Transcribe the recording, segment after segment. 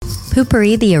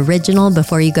Poopery, the original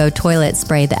before-you-go toilet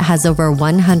spray that has over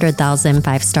 100,000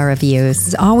 five-star reviews.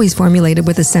 It's always formulated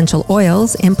with essential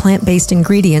oils and plant-based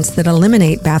ingredients that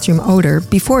eliminate bathroom odor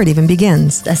before it even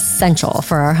begins. Essential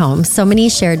for our home. So many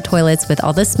shared toilets with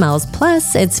all the smells.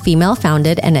 Plus, it's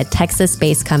female-founded and a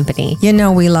Texas-based company. You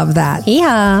know we love that.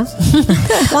 Yeah.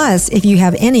 Plus, if you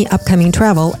have any upcoming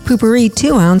travel, Poopery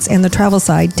 2-ounce and the travel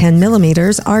side 10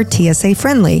 millimeters are TSA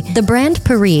friendly. The brand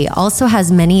Puri also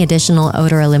has many additional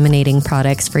odor eliminating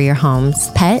products for your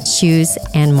homes, pet, shoes,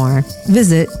 and more.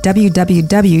 Visit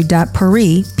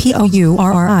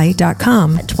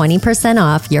www.pourri.com. 20%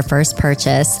 off your first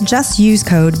purchase. Just use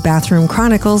code Bathroom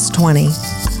Chronicles 20.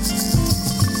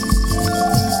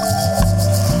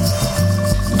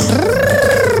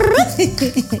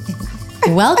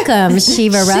 Welcome,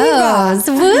 Shiva Rose.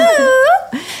 Woo!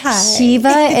 Hi. Shiva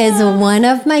is one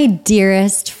of my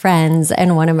dearest friends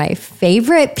and one of my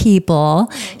favorite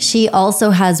people. She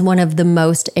also has one of the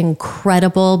most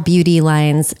incredible beauty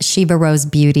lines, Shiva Rose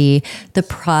Beauty. The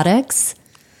products,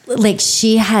 like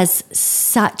she has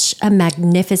such a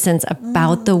magnificence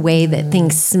about the way that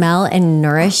things smell and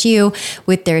nourish you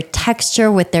with their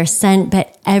texture, with their scent,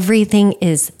 but everything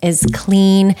is as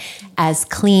clean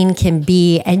can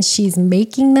be. And she's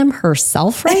making them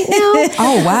herself right now.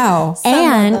 Oh, wow.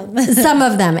 Some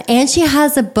of them. And she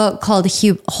has a book called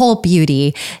Whole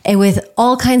Beauty with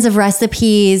all kinds of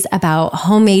recipes about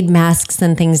homemade masks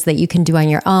and things that you can do on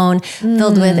your own,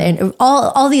 filled with and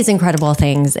all these incredible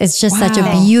things. It's just such a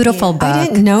beautiful book. I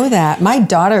didn't know that. My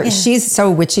daughter, she's so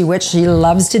witchy witch. She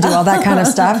loves to do all that kind of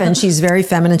stuff. And she's very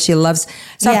feminine. She loves,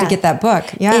 so I have to get that book.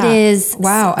 Yeah. It is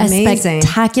amazing. A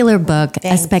spectacular book,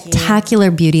 a spectacular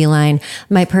beauty line.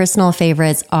 My personal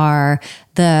favorites are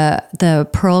the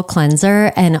pearl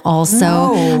cleanser and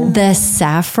also the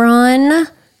saffron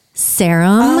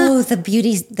serum. Oh, the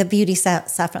beauty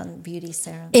saffron beauty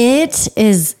serum. It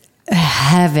is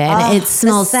heaven. It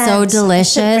smells so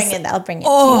delicious. I'll bring it.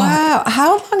 Oh, wow.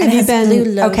 How long have you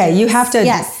been? Okay, you have to.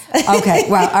 Yes. Okay,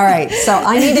 well, all right. So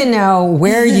I need to know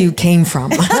where you came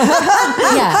from.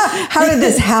 Yeah. How did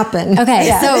this happen?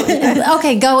 Okay, so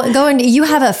go and you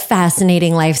have a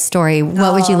fascinating life story.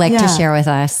 What would you like to share with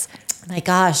us? My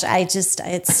gosh,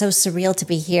 it's so surreal to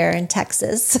be here in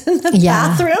Texas in the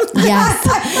bathroom. Yes.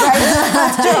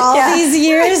 After all these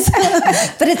years.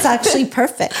 But it's actually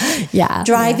perfect. Yeah.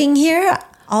 Driving here,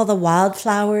 all the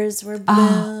wildflowers were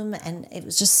bloom and it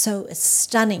was just so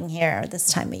stunning here this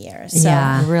time of year. So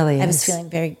it really is. I was feeling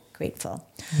very grateful.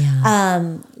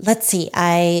 Yeah. Let's see.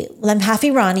 I'm half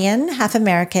Iranian, half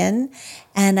American.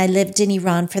 And I lived in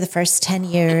Iran for the first 10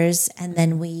 years. And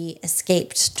then we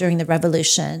escaped during the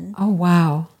revolution. Oh,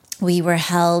 wow. We were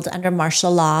held under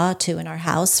martial law in our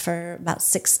house for about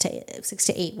 6 to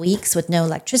 8 weeks with no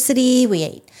electricity. We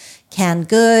ate canned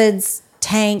goods,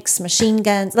 tanks, machine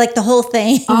guns, like the whole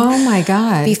thing. Oh, my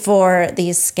God. Before the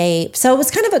escape. So it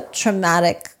was kind of a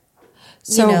traumatic.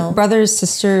 So brothers,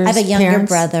 sisters, I have a younger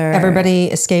parents, brother.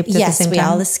 Everybody escaped at the same time? Yes, we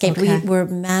all escaped. Okay. We were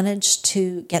managed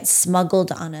to get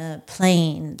smuggled on a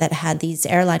plane that had these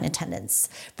airline attendants,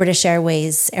 British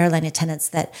Airways airline attendants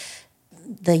that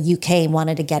the UK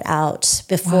wanted to get out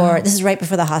before. Wow. This is right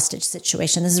before the hostage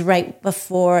situation. This is right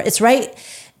before. It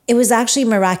was actually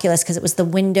miraculous because it was the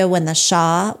window when the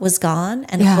Shah was gone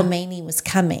and Khomeini was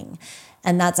coming.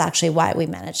 And that's actually why we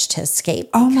managed to escape.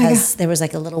 Oh my God. Because there was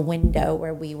like a little window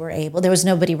where we were able, there was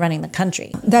nobody running the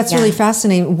country. That's really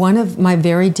fascinating. One of my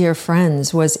very dear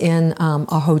friends was in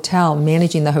a hotel,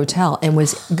 managing the hotel, and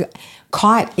was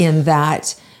caught in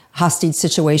that hostage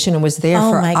situation and was there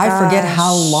for, I forget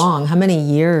how long, how many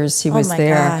years he was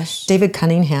there. Gosh. David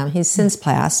Cunningham, he's since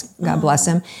passed, God bless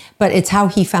him. But it's how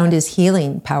he found his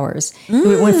healing powers. He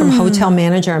went from hotel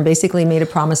manager and basically made a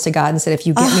promise to God and said, if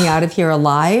you get me out of here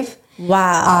alive,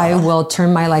 I will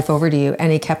turn my life over to you.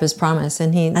 And he kept his promise.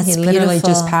 And he literally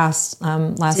just passed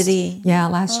last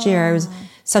year. It was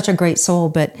such a great soul.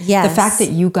 But the fact that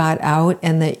you got out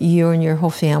and that you and your whole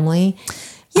family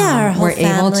our whole were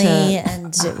family, able to,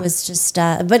 and it was just,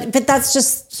 but that's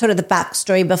just sort of the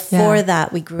backstory. Before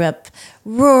that, we grew up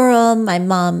rural. My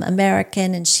mom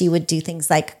American, and she would do things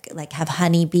like have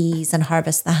honeybees and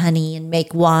harvest the honey and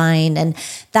make wine, and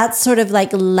that sort of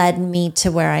like led me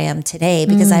to where I am today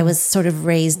because I was sort of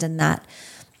raised in that,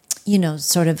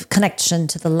 sort of connection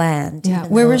to the land. Yeah.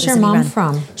 Where was your mom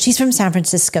from? She's from San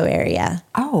Francisco area.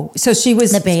 Oh, so she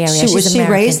was the Bay Area. Was she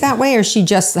raised that way, or she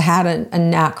just had a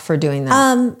knack for doing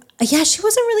that? Yeah, she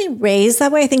wasn't really raised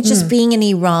that way. I think just being in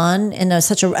Iran and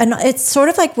it's sort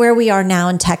of like where we are now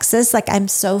in Texas. Like I'm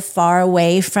so far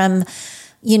away from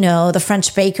the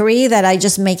French bakery that I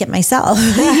just make it myself.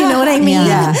 You know what I mean?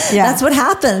 Yeah. That's what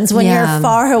happens when you're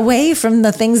far away from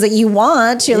the things that you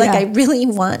want. You're like, I really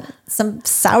want some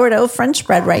sourdough French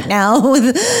bread right now.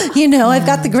 With, I've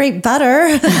got the great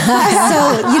butter.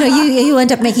 So, you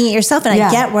end up making it yourself. And I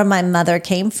get where my mother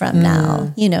came from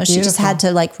now. She just had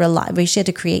to rely, she had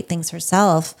to create things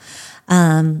herself.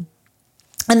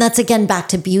 And that's again, back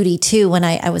to beauty too. When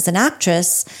I was an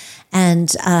actress,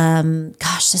 and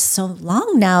gosh, this is so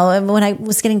long now. When I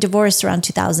was getting divorced around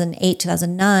 2008,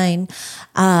 2009,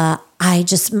 I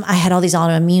had all these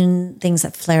autoimmune things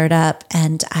that flared up,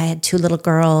 and I had 2 little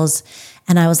girls,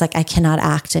 and I was like, I cannot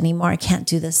act anymore. I can't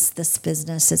do this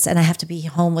business. And I have to be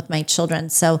home with my children.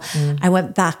 So I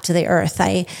went back to the earth.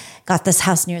 I got this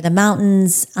house near the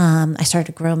mountains. I started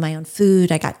to grow my own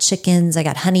food. I got chickens. I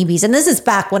got honeybees. And this is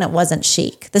back when it wasn't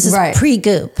chic. This is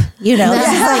pre-goop. This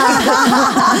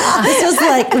was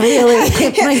like really,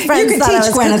 my friends thought I was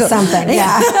Gwyneth something.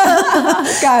 Yeah.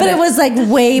 But it was like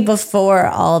way before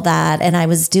all that. And I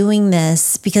was doing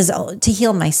this because to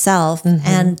heal myself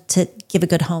and to give a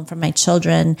good home for my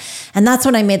children. And that's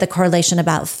when I made the correlation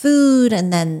about food.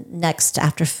 And then next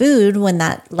after food, when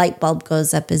that light bulb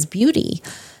goes up, is beauty.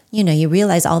 You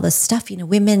realize all this stuff,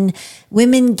 women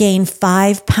gain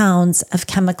 5 pounds of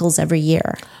chemicals every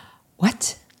year.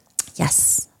 What?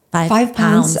 Yes. 5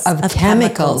 pounds of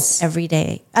chemicals every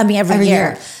day. Every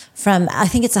year. From, I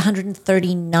think it's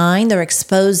 139 they're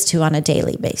exposed to on a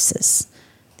daily basis.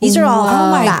 These are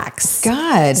all facts.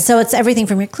 God. So it's everything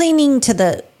from your cleaning to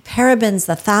the parabens,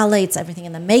 the phthalates, everything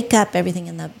in the makeup, everything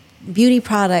in the beauty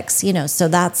products, so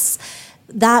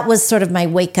that was sort of my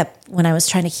wake up when I was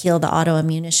trying to heal the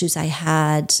autoimmune issues I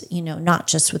had, not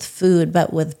just with food,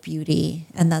 but with beauty.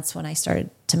 And that's when I started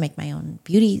to make my own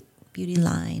beauty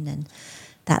line. And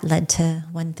that led to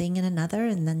one thing and another.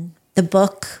 And then the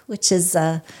book, which is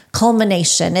a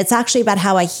culmination. It's actually about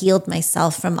how I healed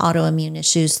myself from autoimmune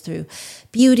issues through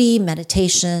beauty,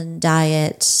 meditation,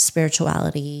 diet,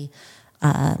 spirituality,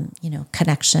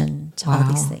 connection to all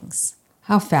these things.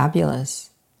 How fabulous.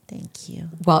 Thank you.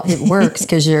 Well, it works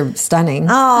because you're stunning.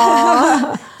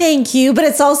 Oh, thank you. But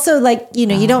it's also like,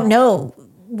 you don't know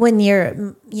when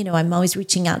you're, I'm always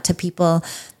reaching out to people,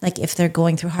 like if they're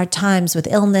going through hard times with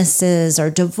illnesses or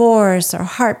divorce or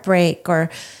heartbreak or,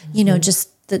 just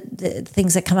the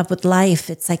things that come up with life.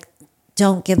 It's like,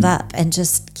 don't give up and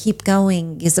just keep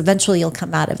going, because eventually you'll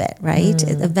come out of it, right?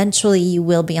 Eventually you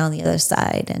will be on the other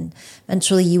side, and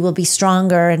eventually you will be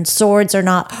stronger, and swords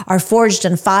are forged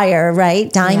in fire,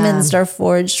 right? Diamonds are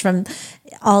forged from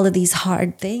all of these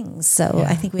hard things. So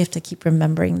I think we have to keep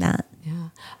remembering that. Yeah.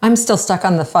 I'm still stuck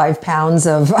on the 5 pounds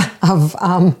of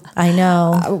I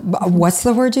know. What's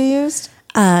the word you used?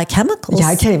 Chemicals. Yeah,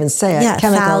 I can't even say it. Yeah,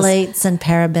 chemicals. phthalates and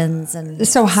parabens and.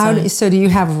 So do you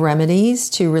have remedies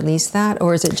to release that,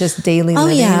 or is it just daily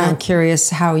living? Yeah. I'm curious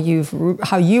how did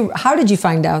you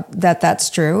find out that that's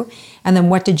true, and then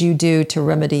what did you do to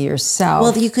remedy yourself?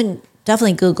 Well, you can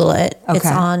definitely Google it. Okay. It's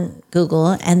on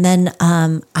Google, and then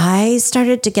I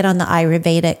started to get on the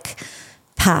Ayurvedic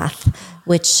path,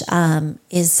 which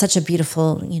is such a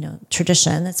beautiful,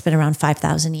 tradition that's been around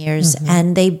 5,000 years.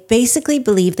 And they basically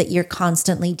believe that you're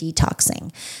constantly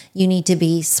detoxing. You need to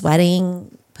be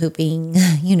sweating, pooping,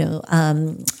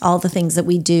 all the things that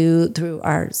we do through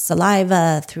our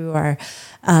saliva, through our,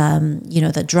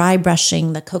 the dry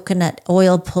brushing, the coconut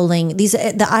oil pulling. The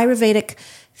Ayurvedic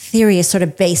theory is sort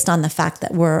of based on the fact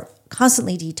that we're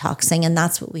constantly detoxing, and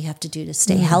that's what we have to do to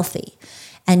stay healthy.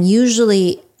 And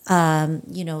usually,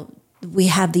 we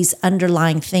have these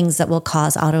underlying things that will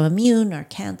cause autoimmune or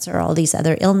cancer, all these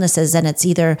other illnesses. And it's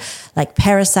either like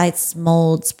parasites,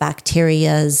 molds,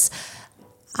 bacterias,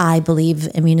 I believe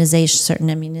certain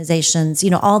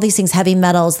immunizations, all these things, heavy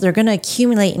metals, they're going to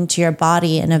accumulate into your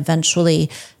body and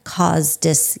eventually cause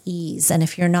dis-ease. And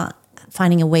if you're not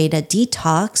finding a way to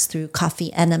detox through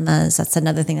coffee enemas, that's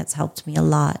another thing that's helped me a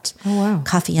lot. Oh, wow.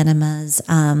 Coffee enemas,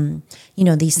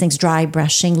 these things, dry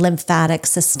brushing, lymphatic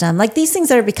system, like these things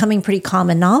that are becoming pretty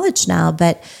common knowledge now.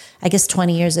 But I guess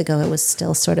 20 years ago, it was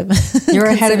still sort of. You were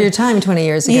ahead of your time 20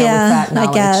 years ago with that knowledge.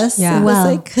 I guess. Yeah.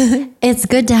 Well, it's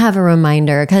good to have a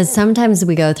reminder, because sometimes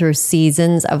we go through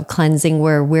seasons of cleansing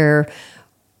where we're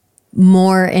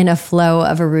more in a flow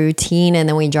of a routine and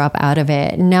then we drop out of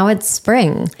it. Now it's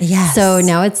spring. Yes. So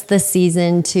now it's the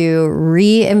season to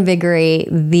reinvigorate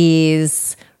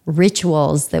these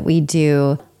rituals that we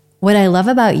do. What I love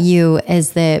about you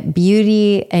is that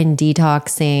beauty and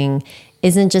detoxing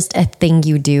isn't just a thing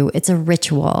you do, it's a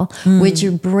ritual, which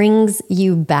brings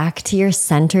you back to your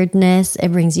centeredness. It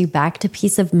brings you back to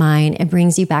peace of mind. It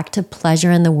brings you back to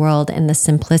pleasure in the world and the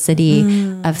simplicity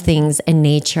of things in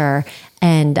nature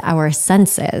and our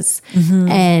senses.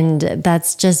 And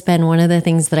that's just been one of the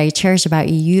things that I cherish about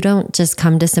you. You don't just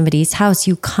come to somebody's house,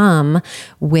 you come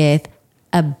with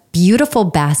a beautiful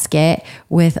basket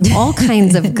with all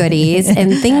kinds of goodies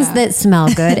and things that smell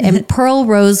good and pearl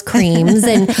rose creams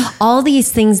and all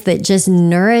these things that just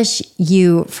nourish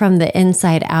you from the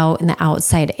inside out and the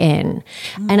outside in.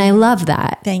 And I love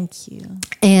that. Thank you.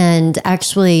 And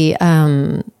actually,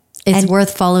 it's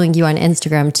worth following you on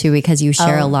Instagram too, because you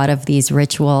share a lot of these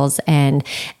rituals. And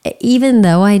even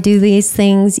though I do these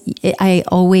things, I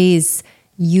always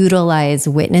utilize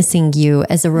witnessing you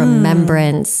as a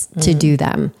remembrance to do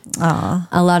them.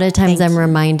 A lot of times I'm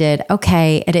reminded,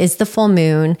 okay, it is the full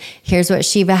moon. Here's what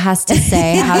Shiva has to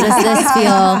say. How does this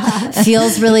feel?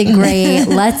 Feels really great.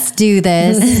 Let's do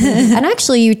this. And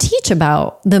actually you teach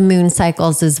about the moon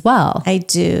cycles as well. I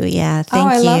do. Yeah.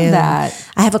 Thank you. I love that.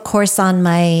 I have a course on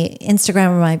my Instagram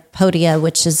or my Podia,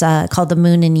 which is called The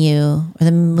Moon and You, or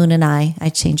The Moon and I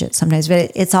change it sometimes,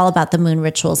 but it's all about the moon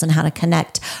rituals and how to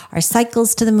connect our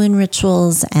cycles to the moon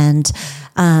rituals and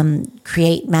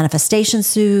create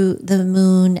manifestations through the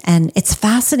moon. And it's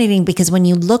fascinating because when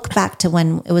you look back to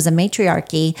when it was a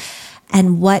matriarchy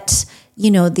and what,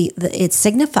 it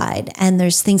signified, and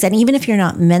there's things, and even if you're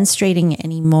not menstruating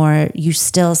anymore, you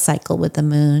still cycle with the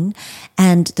moon.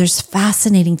 And there's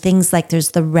fascinating things like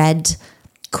there's the red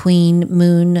queen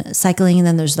moon cycling, and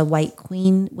then there's the white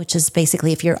queen, which is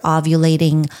basically if you're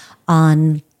ovulating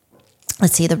on,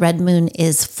 let's see, the red moon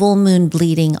is full moon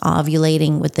bleeding,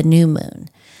 ovulating with the new moon.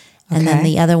 And then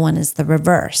the other one is the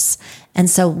reverse. And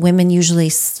so women usually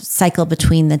cycle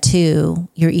between the two.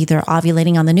 You're either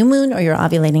ovulating on the new moon or you're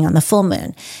ovulating on the full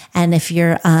moon. And if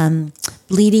you're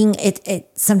bleeding, if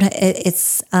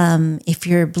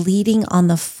you're bleeding on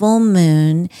the full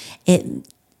moon, it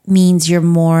means you're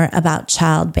more about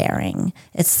childbearing.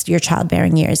 It's your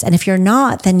childbearing years. And if you're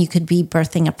not, then you could be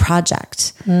birthing a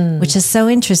project, which is so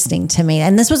interesting to me.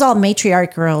 And this was all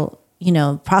matriarchal,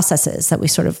 processes that we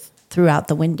sort of threw out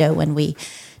the window when we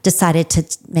decided to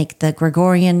make the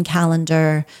Gregorian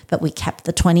calendar, but we kept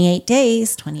the 28 to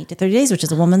 30 days, which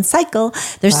is a woman's cycle.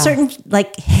 There's certain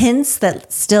hints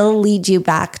that still lead you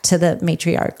back to the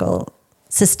matriarchal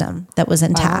system that was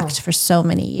intact for so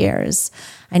many years.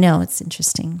 I know, it's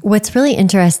interesting. What's really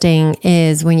interesting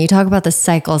is when you talk about the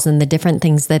cycles and the different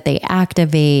things that they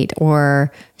activate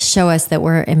or show us that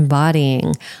we're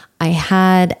embodying.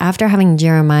 After having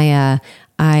Jeremiah,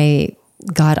 I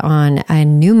got on a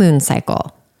new moon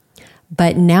cycle.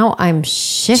 But now I'm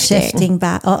shifting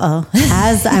back.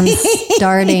 As I'm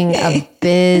starting a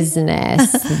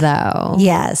business, though.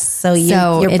 Yes. So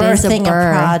you're birthing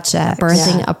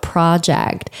a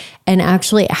project. And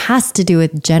actually, it has to do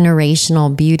with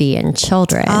generational beauty in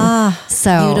children.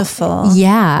 So beautiful.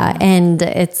 Yeah. And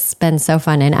it's been so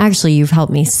fun. And actually, you've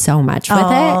helped me so much with it.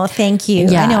 Oh, thank you.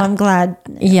 Yeah. I know. I'm glad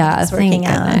it's working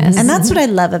out. And that's what I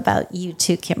love about you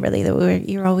too, Kimberly, that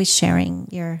you're always sharing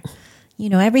your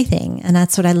everything. And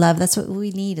that's what I love. That's what we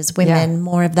need as women,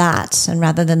 more of that. And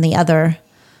rather than the other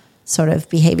sort of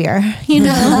behavior,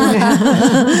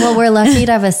 Well, we're lucky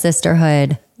to have a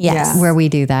sisterhood where we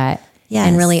do that. Yes.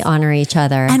 And really honor each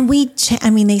other. And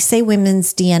they say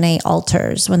women's DNA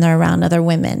alters when they're around other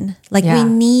women. We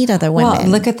need other women. Well,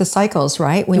 look at the cycles,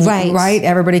 right? Right.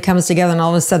 Everybody comes together and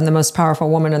all of a sudden the most powerful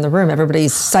woman in the room,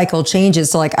 everybody's cycle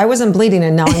changes. So I wasn't bleeding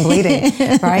and now I'm bleeding,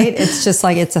 right? It's just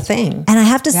it's a thing. And I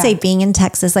have to say, being in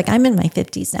Texas, I'm in my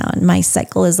 50s now and my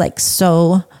cycle is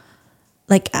so...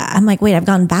 I'm wait, I've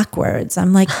gone backwards.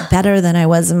 I'm better than I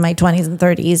was in my 20s and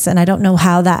 30s. And I don't know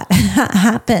how that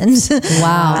happened.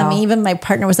 Wow. I mean, even my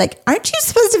partner was like, aren't you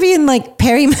supposed to be in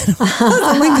perimenopause?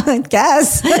 I'm I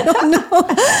guess. I don't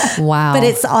know. Wow. But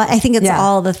I think it's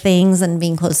all the things and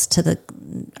being close to the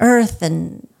earth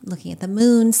and looking at the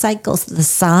moon cycles, the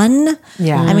sun.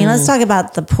 Yeah. I mean, let's talk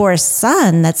about the poor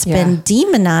sun that's been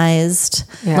demonized.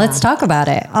 Yeah. Let's talk about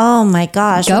it. Oh my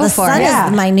gosh. Go the for sun it.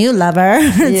 is my new lover.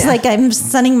 It's I'm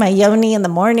sunning my yoni in the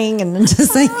morning and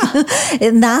just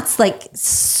and that's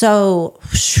so,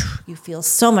 you feel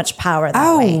so much power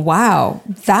that way. Oh, wow.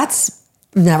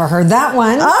 Never heard that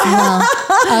one.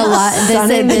 a lot.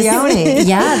 This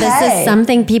is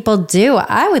something people do.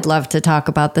 I would love to talk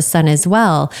about the sun as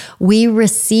well. We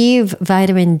receive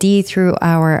vitamin D through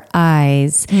our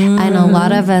eyes, and a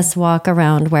lot of us walk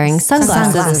around wearing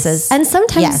sunglasses. And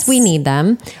sometimes we need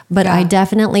them, but I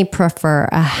definitely prefer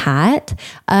a hat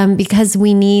because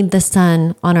we need the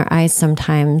sun on our eyes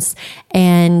sometimes.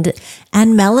 And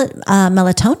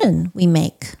melatonin we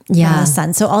make from the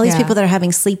sun. So all these people that are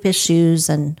having sleep issues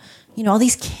and, you know, all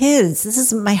these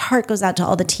kids, my heart goes out to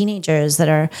all the teenagers that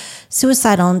are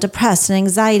suicidal and depressed and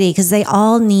anxiety because they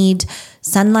all need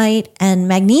sunlight and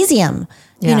magnesium.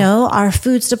 You know, our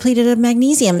food's depleted of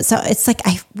magnesium. So it's like,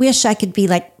 I wish I could be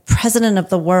like president of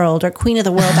the world or queen of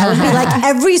the world. I would be like,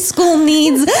 every school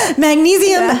needs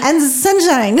magnesium and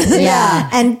sunshine.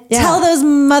 And tell those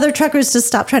mother truckers to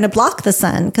stop trying to block the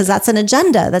sun because that's an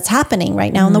agenda that's happening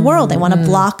right now in the world. They want to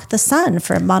block the sun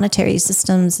for monetary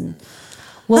systems. And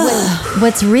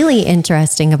what's really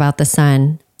interesting about the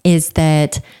sun is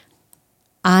that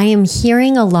I am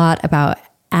hearing a lot about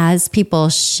as people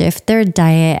shift their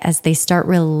diet, as they start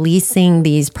releasing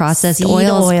these processed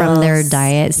oils from their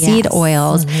diet, seed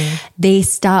oils, they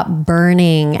stop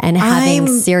burning and having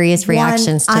serious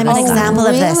reactions to the sun. I'm an example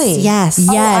of this. Yes.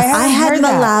 I had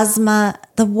melasma,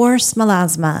 the worst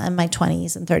melasma in my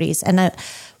 20s and 30s. And it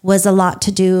was a lot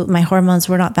to do. My hormones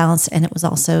were not balanced, and it was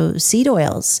also seed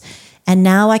oils. And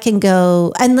now I can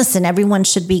go and listen, everyone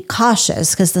should be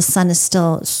cautious because the sun is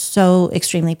still so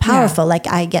extremely powerful. Like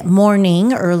I get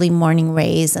early morning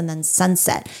rays and then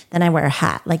sunset. Then I wear a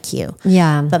hat like you.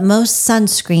 Yeah. But most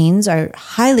sunscreens are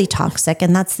highly toxic.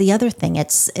 And that's the other thing.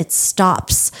 It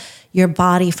stops your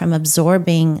body from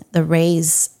absorbing the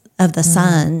rays of the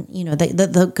sun, you know,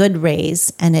 the good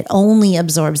rays, and it only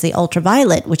absorbs the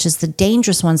ultraviolet, which is the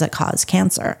dangerous ones that cause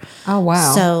cancer. Oh,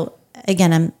 wow. So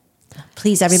again,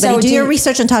 please, everybody, do your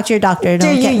research and talk to your doctor.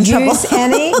 Don't get in trouble.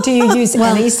 Do you use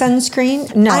any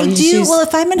sunscreen? No, I do. Well,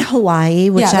 if I'm in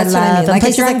Hawaii, which I love, like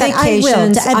if you're on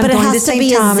vacation, but it has to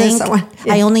be a zinc.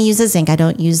 I only use a zinc. I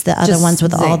don't use the other ones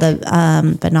with all the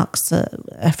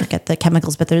I forget the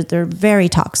chemicals, but they're very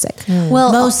toxic.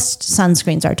 Well, most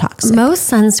sunscreens are toxic.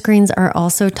 Most sunscreens are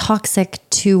also toxic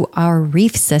to our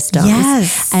reef systems.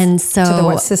 Yes, and so to the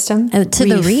what system? To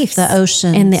the reefs, the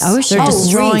ocean, in the ocean. They're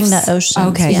destroying the ocean.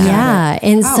 Okay, yeah.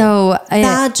 And so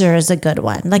badger is a good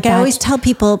one. Like I always tell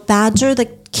people, badger, the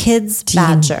kids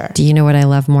badger. Do you know what I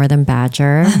love more than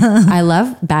badger? I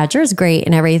love badger is great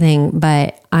and everything,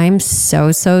 but I'm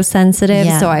so sensitive.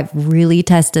 So I've really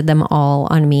tested them all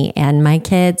on me and my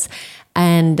kids.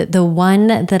 And the one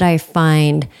that I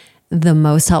find the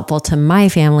most helpful to my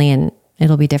family, and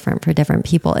it'll be different for different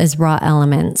people, is raw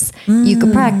elements. You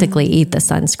could practically eat the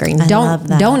sunscreen.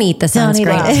 Don't eat the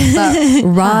sunscreen. But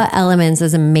raw elements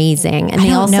is amazing. And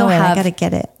they also have, I gotta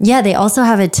get it. Yeah, they also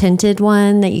have a tinted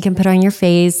one that you can put on your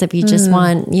face if you just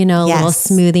want, you know, a little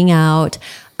smoothing out.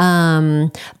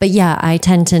 But yeah, I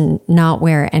tend to not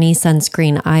wear any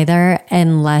sunscreen either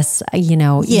unless, you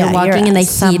know, you're walking in the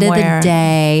heat of the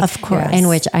day, of course, in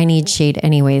which I need shade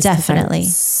anyways. Definitely. I'm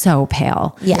so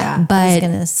pale. Yeah. But I was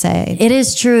going to say, it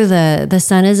is true. The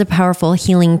sun is a powerful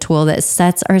healing tool that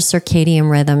sets our circadian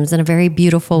rhythms in a very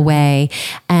beautiful way.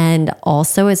 And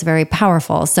also is very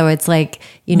powerful. So it's like,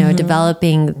 you know,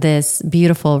 developing this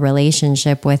beautiful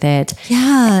relationship with it.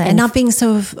 Yeah. And not being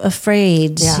so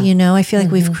afraid, you know, I feel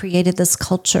like we've created this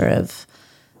culture of,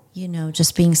 you know,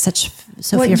 just being so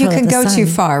fearful. You can go sun. too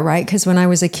far, right? Because when I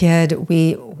was a kid,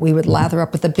 we would lather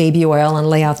up with the baby oil and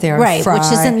lay out there and fry.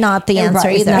 Which isn't not the answer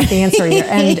either. It's not the answer either.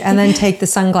 And then take the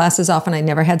sunglasses off. And I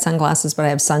never had sunglasses, but I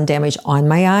have sun damage on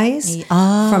my eyes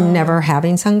from never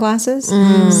having sunglasses.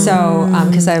 So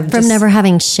because I've from never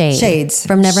having shades.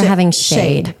 From never having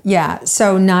shade. Yeah.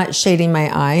 So not shading my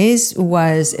eyes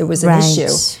was an issue.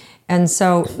 And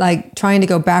so like trying to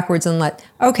go backwards and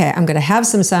okay, I'm going to have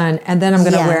some sun and then I'm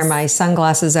going to wear my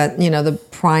sunglasses at, you know, the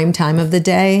prime time of the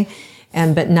day.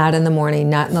 But not in the morning,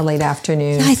 not in the late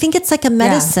afternoon. Yeah, I think it's like a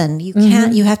medicine. You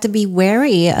can't. You have to be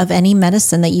wary of any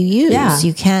medicine that you use. Yeah.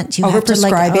 You can't. You have to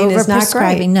overprescribing is not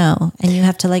great. No, and you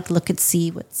have to look and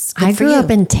see what's good I for grew you. up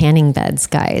in tanning beds,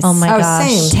 guys. Oh my gosh,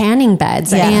 same. Tanning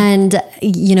beds, and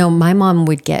you know, my mom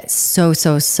would get so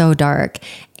dark.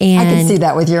 And I can see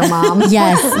that with your mom.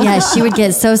 Yes, she would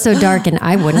get so dark, and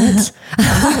I wouldn't.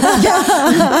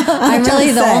 I'm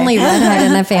really the only redhead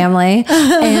in the family.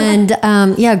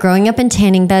 And growing up in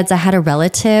tanning beds, I had a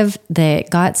relative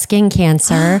that got skin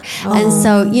cancer. And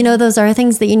so, you know, those are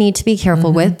things that you need to be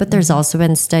careful with. But there's also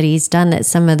been studies done that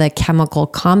some of the chemical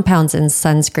compounds in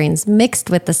sunscreens mixed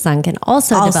with the sun can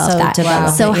also develop that.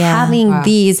 So having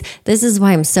this is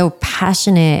why I'm so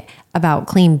passionate about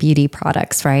clean beauty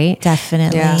products, right?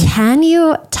 Definitely. Yeah. Can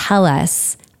you tell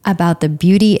us about the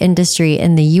beauty industry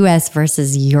in the US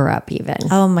versus Europe even?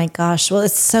 Oh my gosh. Well,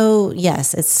 it's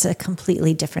a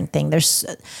completely different thing. There's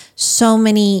so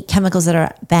many chemicals that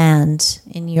are banned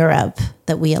in Europe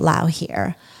that we allow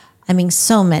here. I mean,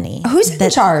 so many. Who's in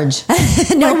charge?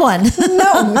 No one.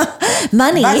 No.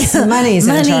 Money. Money's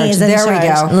in charge. There we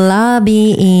go.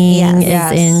 Lobbying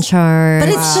Yes. is in charge. But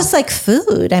it's just like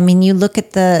food. I mean, you look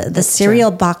at the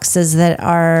cereal boxes that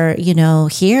are,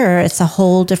 here, it's a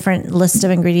whole different list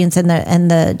of ingredients and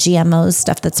the GMO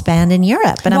stuff that's banned in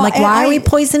Europe. And I'm like, why are we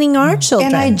poisoning our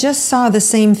children? And I just saw the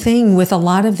same thing with a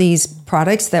lot of these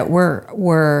products that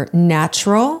were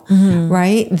natural,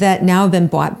 right? That now have been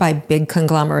bought by big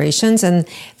conglomerations and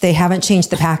they haven't changed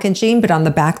the packaging, but on the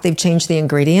back they've changed the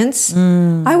ingredients.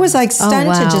 I was like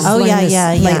stunned to just learn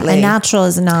this lately. And natural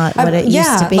is not what it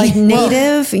used to be. Like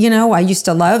native, I used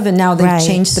to love, and now they've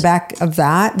changed the back of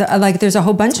that. Like there's a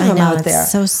whole bunch of them out there.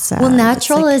 So sad. Well,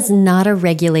 natural is not a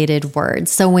regulated word.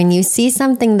 So when you see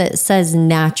something that says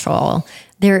natural,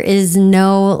 there is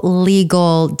no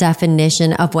legal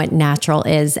definition of what natural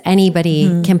is.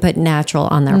 Anybody can put natural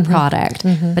on their product,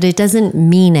 but it doesn't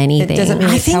mean anything. It doesn't mean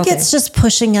I it's think healthy. it's just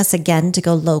pushing us again to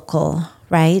go local,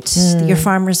 right? Your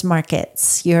farmers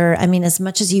markets, as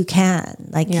much as you can.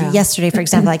 Like yesterday, for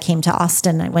example, I came to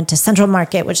Austin. I went to Central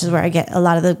Market, which is where I get a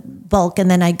lot of the bulk. And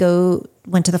then I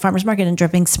went to the farmers market in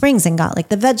Dripping Springs and got like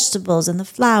the vegetables and the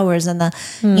flowers and the,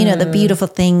 the beautiful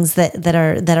things that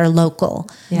are local.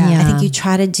 Yeah. I think you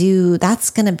try to do,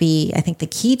 that's going to be, I think, the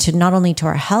key to not only to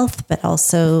our health, but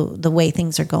also the way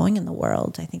things are going in the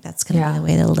world. I think that's going to be the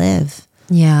way to live.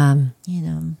 Yeah.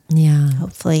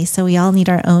 Hopefully. So we all need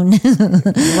our own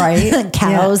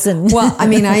cows. And well,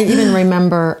 I even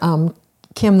remember,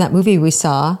 Kim, that movie we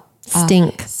saw,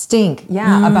 Stink.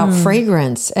 About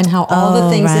fragrance and how all the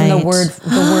things in the word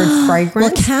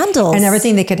fragrance, candles and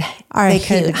everything they could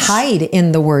hide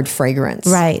in the word fragrance.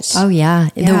 Right. Oh yeah.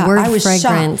 Yeah, The word I was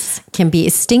fragrance can be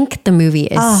Stink. The movie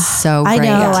is so great. I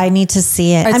know. I need to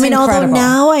see it. It's although incredible.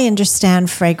 now I understand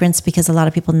fragrance because a lot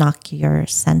of people knock your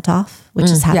scent off,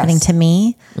 which is happening to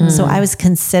me. So I was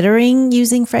considering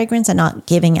using fragrance and not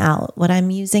giving out what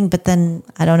I'm using, but then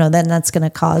I don't know, then that's going to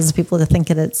cause people to think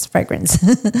that it's fragrance.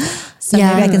 So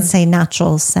maybe I can say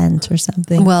natural scent or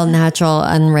something. Well, natural,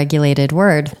 unregulated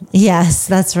word. Yes,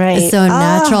 that's right. So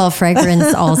natural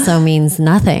fragrance also means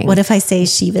nothing. What if I say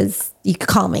Shiva's? You could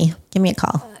call me. Give me a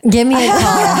call. Give me a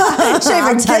call.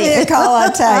 Shaver, give me a call,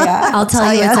 I'll tell you. I'll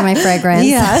tell you what's in my fragrance.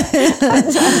 Yeah.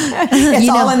 It's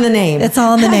all in the name. It's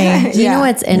all in the name. You know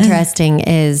what's interesting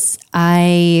is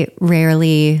I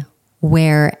rarely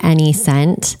wear any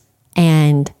scent.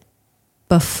 And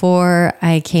before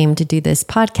I came to do this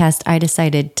podcast, I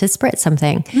decided to spritz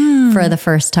something for the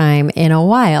first time in a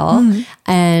while.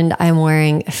 And I'm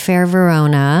wearing Fair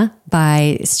Verona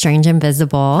by Strange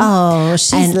Invisible. Oh,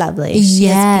 she's lovely. She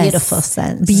has beautiful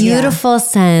scents. Beautiful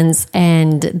scents.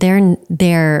 And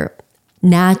they're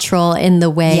natural in the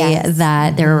way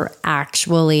that they're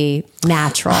actually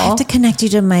natural. I have to connect you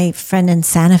to my friend in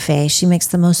Santa Fe. She makes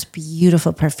the most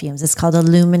beautiful perfumes. It's called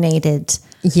Illuminated.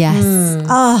 Yes.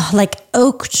 Oh, like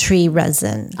oak tree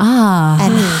resin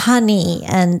and honey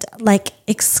and like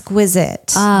exquisite.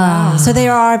 So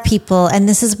there are people, and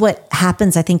this is what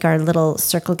happens. I think our little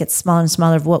circle gets smaller and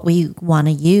smaller of what we want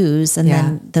to use. And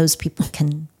then those people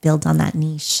can build on that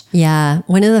niche. Yeah.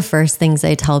 One of the first things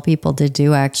I tell people to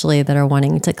do actually that are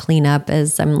wanting to clean up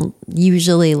is I'm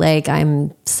usually like,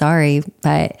 I'm sorry,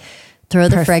 but throw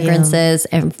the fragrances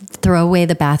and throw away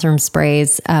the bathroom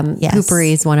sprays.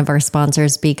 Poopery is one of our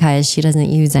sponsors because she doesn't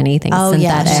use anything synthetic.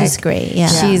 Yeah, she's great. Yeah.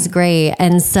 She's great.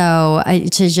 And so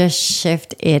to just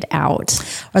shift it out.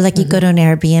 Or like you go to an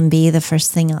Airbnb, the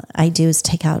first thing I do is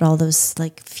take out all those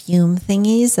like fume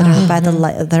thingies that are by the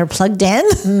light, that are plugged in.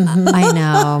 I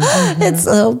know. It's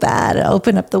so bad.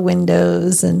 Open up the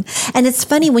windows and it's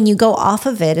funny when you go off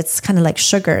of it, it's kind of like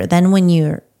sugar. Then when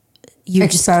you're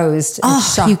exposed,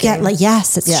 it's shocking. You get like,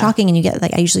 it's shocking. And you get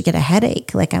like, I usually get a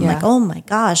headache. Like I'm like, oh my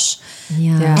gosh.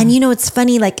 Yeah. And it's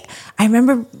funny. Like I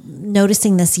remember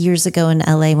noticing this years ago in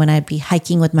LA when I'd be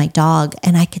hiking with my dog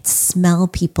and I could smell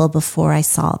people before I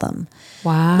saw them.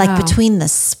 Wow. Like between the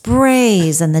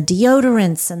sprays and the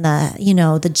deodorants and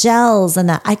the, the gels and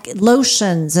the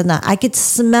lotions and I could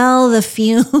smell the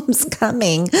fumes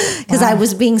coming because I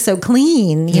was being so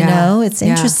clean, you know, it's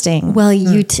interesting. Well,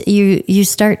 you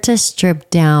start to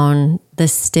strip down the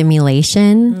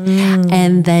stimulation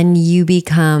and then you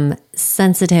become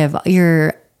sensitive.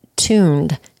 You're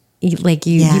tuned like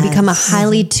you become a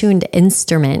highly tuned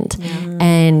instrument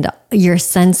and your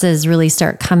senses really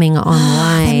start coming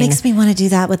online. It makes me want to do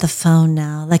that with the phone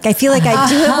now. Like, I feel like I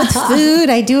do it with food.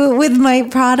 I do it with my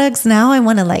products. Now I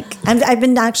want to I've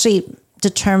been actually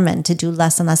determined to do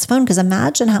less and less phone, because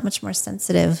imagine how much more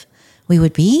sensitive we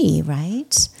would be,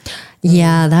 right?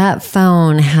 Yeah, that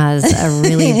phone has a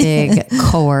really big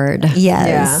cord.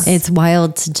 Yes. It's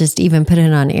wild to just even put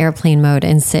it on airplane mode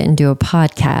and sit and do a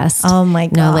podcast. Oh my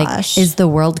gosh. Like, is the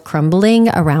world crumbling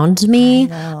around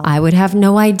me? I would have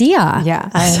no idea. Yeah.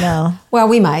 I know. Well,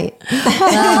 we might.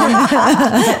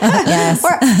 Yes.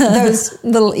 Or those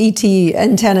little ET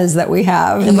antennas that we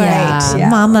have. Right.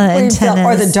 Yeah. Mama antennas.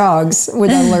 Or the dogs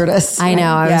would alert us. I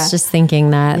know. I was just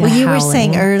thinking that. Well, you were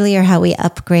saying earlier how we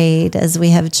upgrade as we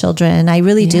have children. I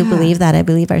really do believe that. I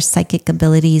believe our psychic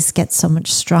abilities get so much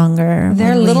stronger.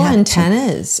 They're little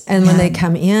antennas. And when they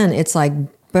come in, it's like,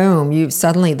 boom, you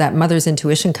suddenly, that mother's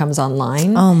intuition comes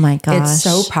online. Oh my gosh. It's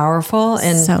so powerful.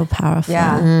 And so powerful.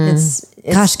 Yeah. It's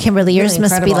Gosh, Kimberly, yours really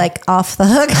must be incredible. like off the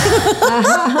hook.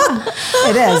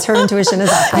 It is. Her intuition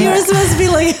is off the hook. Yours must be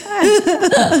like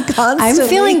constantly. I'm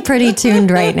feeling pretty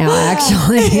tuned right now,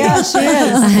 actually. Yeah, she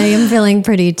is. I am feeling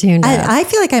pretty tuned up. I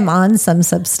feel like I'm on some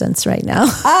substance right now.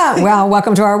 Well,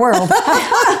 welcome to our world.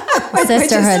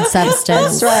 Sisterhood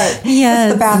substance. That's right.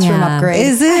 Yes. The bathroom Yeah. upgrade.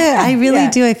 Is it? I really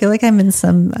do. I feel like I'm in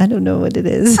some, I don't know what it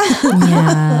is.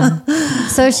 Yeah.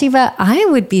 So Shiva, I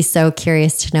would be so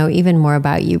curious to know even more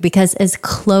about you, because as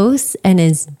close and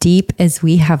as deep as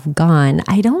we have gone,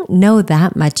 I don't know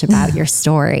that much about your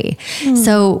story.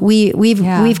 So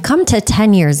we've come to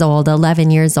 10 years old,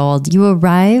 11 years old. You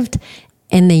arrived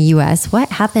in the US. What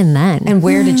happened then? And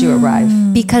where did you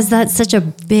arrive? Because that's such a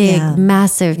big,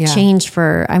 massive change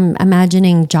for, I'm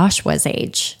imagining, Joshua's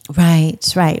age. Right.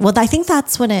 Well, I think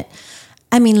that's when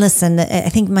listen, I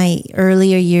think my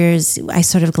earlier years, I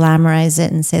sort of glamorize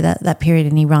it and say that period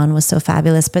in Iran was so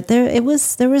fabulous, but there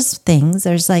was things.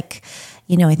 There's like,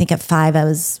 I think at 5 I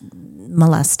was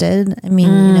molested. I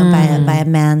mean, by a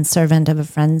manservant of a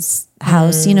friend's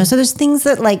house, so there's things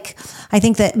that I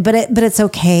think that, but it's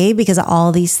okay, because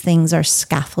all these things are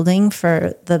scaffolding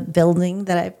for the building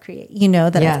that I've created,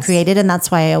 I've created. And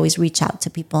that's why I always reach out to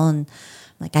people and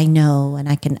I know, and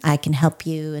I can help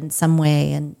you in some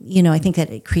way. And, I think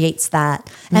that it creates that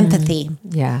empathy.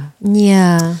 Yeah.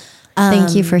 Yeah.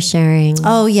 Thank you for sharing.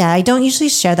 Oh yeah. I don't usually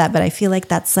share that, but I feel like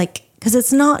that's because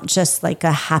it's not just like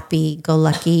a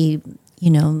happy-go-lucky,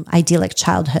 idyllic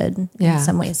childhood in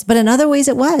some ways. But in other ways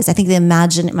it was. I think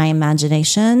my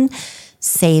imagination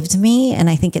saved me,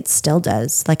 and I think it still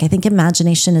does. I think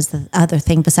imagination is the other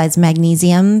thing besides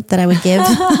magnesium that I would give.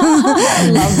 I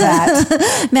love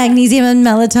that. Magnesium and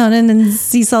melatonin and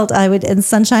sea salt, and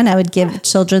sunshine, I would give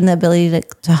children the ability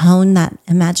to hone that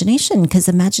imagination, because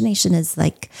imagination is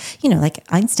like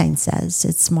Einstein says,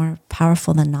 it's more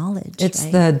powerful than knowledge. It's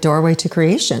right? the doorway to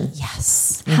creation.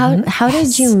 Yes. How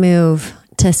did you move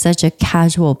to such a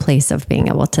casual place of being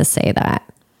able to say that?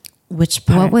 Which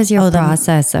part? What was your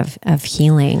process of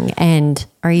healing, and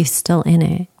are you still in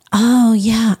it? Oh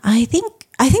yeah, I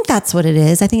think that's what it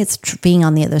is. I think it's being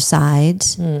on the other side,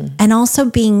 and also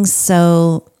being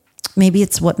so. Maybe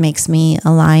it's what makes me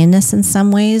a lioness in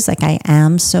some ways. I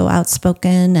am so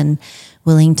outspoken and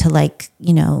willing to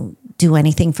do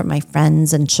anything for my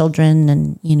friends and children,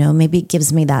 and maybe it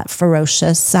gives me that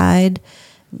ferocious side,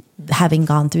 having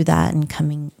gone through that and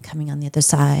coming on the other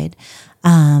side.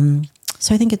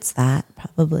 So I think it's that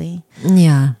probably.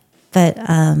 Yeah. But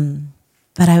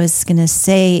I was going to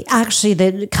say, actually,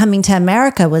 that coming to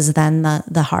America was then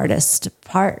the hardest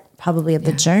part probably of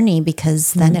the journey,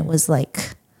 because then it was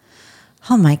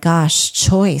oh my gosh,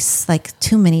 choice,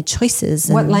 too many choices.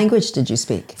 What language did you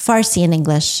speak? Farsi and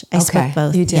English. I spoke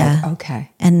both. You did? Yeah. Okay.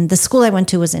 And the school I went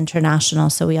to was international,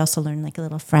 so we also learned a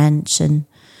little French. And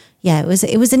yeah, it was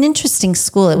an interesting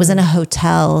school. It was in a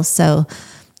hotel, so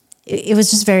it was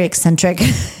just very eccentric.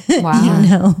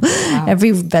 Wow. Wow.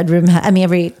 Every bedroom,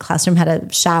 every classroom had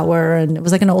a shower, and it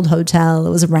was like an old hotel.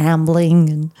 It was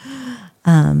rambling.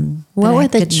 And what were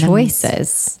the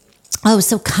choices? Oh,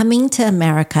 so coming to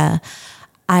America,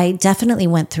 I definitely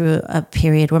went through a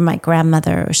period where my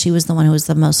grandmother, she was the one who was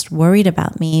the most worried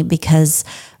about me, because,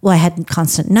 I had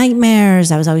constant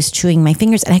nightmares. I was always chewing my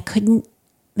fingers, and I couldn't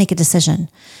make a decision.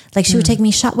 She would take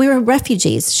me we were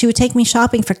refugees. She would take me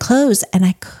shopping for clothes, and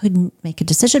I couldn't make a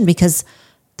decision because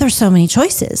there's so many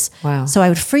choices. Wow. So I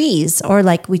would freeze, or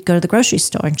we'd go to the grocery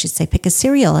store and she'd say, pick a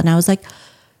cereal. And I was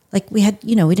we had,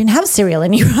 we didn't have cereal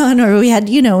in Iran, or we had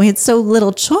so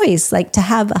little choice, to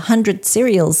have 100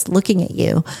 cereals looking at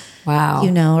you. Wow.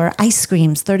 Or ice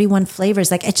creams, 31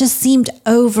 flavors. Like it just seemed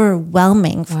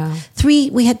overwhelming. Wow.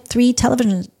 We had 3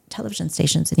 television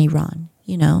stations in Iran,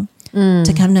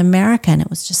 to come to America. And it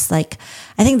was just like,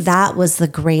 I think that was the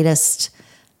greatest,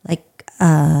 like,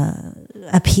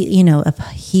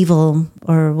 upheaval,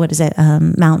 or what is it,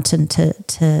 mountain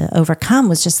to overcome,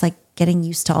 was just like getting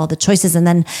used to all the choices.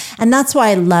 And that's why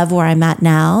I love where I'm at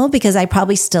now, because I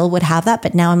probably still would have that,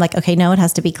 but now I'm like, okay, no, it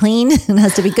has to be clean. It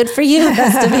has to be good for you. It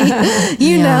has to be,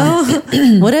 you know,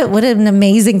 what an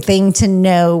amazing thing to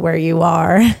know where you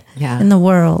are in the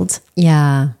world.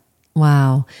 Yeah.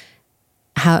 Wow.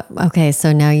 Okay,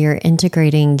 so now you're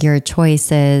integrating your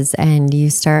choices and you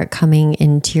start coming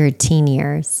into your teen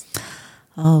years.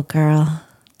 Oh, girl.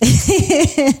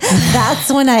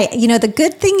 That's when the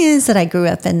good thing is that I grew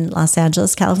up in Los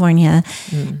Angeles, California,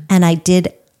 and I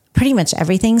did pretty much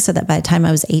everything so that by the time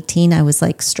I was 18, I was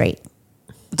like straight,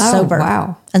 sober.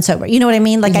 Wow. And sober. You know what I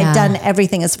mean? Like I'd done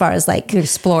everything as far as like... You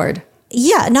explored.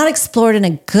 Yeah, not explored in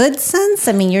a good sense.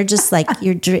 I mean, you're just like,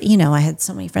 I had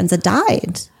so many friends that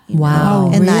died. In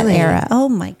that era. Oh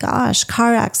my gosh.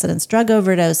 Car accidents, drug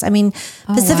overdose. I mean,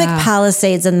 Pacific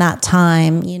Palisades in that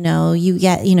time, you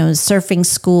get, surfing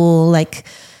school, like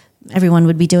everyone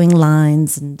would be doing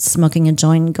lines and smoking a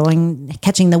joint,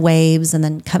 catching the waves and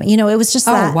then coming, it was just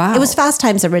that. Wow. It was Fast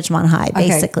Times at Ridgemont High,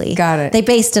 basically. Okay, got it. They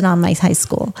based it on my high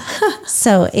school.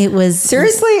 So it was.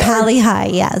 Seriously? Pali High,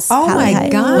 yes. Oh Pali my High.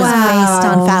 God. It was based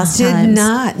on Fast Times. Did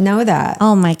not know that.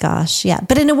 Oh my gosh. Yeah.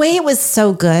 But in a way it was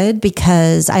so good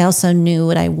because I also knew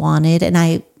what I wanted, and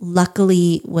I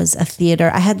luckily was a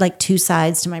theater. I had like 2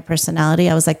 sides to my personality.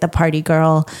 I was like the party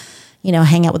girl,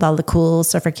 hang out with all the cool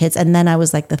surfer kids. And then I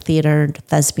was like the theater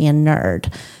thespian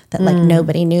nerd that like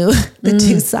nobody knew the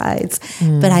 2 sides.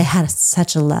 But I had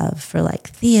such a love for like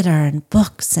theater and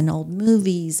books and old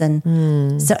movies. And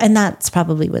and that's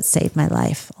probably what saved my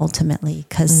life ultimately,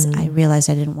 because I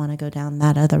realized I didn't want to go down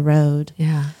that other road.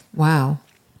 Yeah. Wow.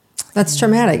 That's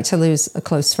traumatic to lose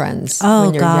close friends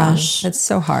when you're young. It's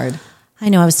so hard. I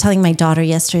know. I was telling my daughter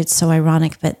yesterday, it's so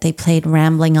ironic, but they played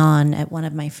Rambling On at one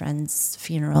of my friends'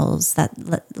 funerals, that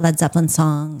Led Zeppelin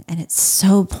song. And it's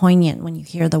so poignant when you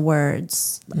hear the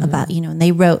words about,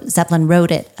 and Zeppelin wrote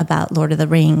it about Lord of the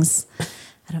Rings.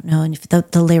 I don't know. And if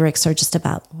the lyrics are just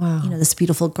about, this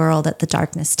beautiful girl that the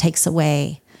darkness takes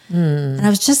away. And I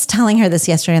was just telling her this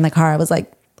yesterday in the car. I was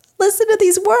like, listen to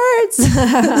these words.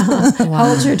 How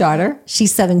old's your daughter?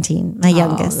 She's 17, my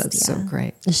youngest. That's so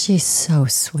great. She's so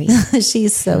sweet.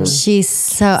 She's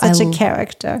such a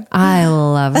character. I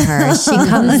love her. She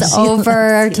comes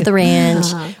over to the ranch.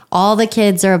 All the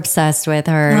kids are obsessed with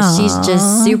her. She's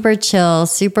just super chill,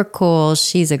 super cool.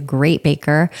 She's a great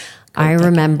baker. I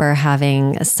remember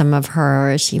having some of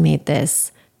her. She made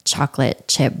this chocolate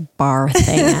chip bar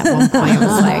thing at one point. I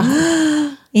was like...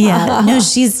 Yeah, no,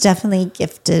 she's definitely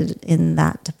gifted in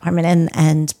that department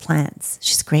and plants.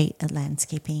 She's great at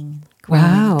landscaping,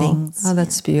 growing things. Oh,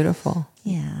 that's beautiful.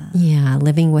 Yeah. Yeah,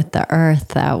 living with the earth,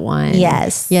 that one.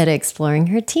 Yes. Yet exploring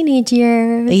her teenage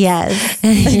years. Yes,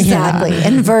 exactly.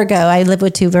 And Virgo, I live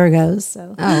with 2 Virgos.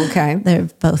 So okay. They're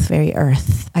both very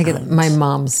earth. I get my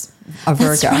mom's a Virgo.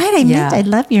 That's right. I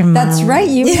love your mom. That's right.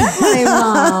 You met my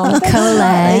mom.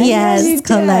 Colette. Yes, you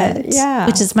Colette. did. Yeah.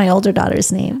 Which is my older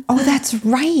daughter's name. Oh, that's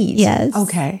right. Yes.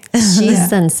 Okay. She's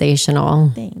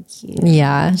sensational. Thank you.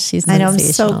 Yeah, she's I know.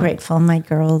 sensational. I'm so grateful. My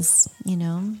girls,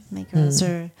 my girls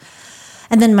are...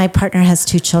 And then my partner has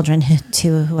 2 children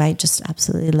too, who I just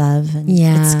absolutely love. And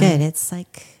it's good. It's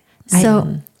like...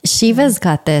 Shiva's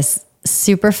got this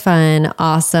super fun,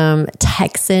 awesome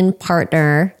Texan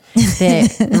partner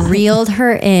that reeled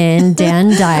her in,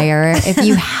 Dan Dyer. If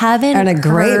you haven't and a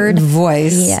great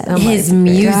voice, his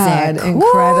music, God,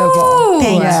 incredible.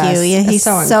 Thank you. Yeah, he's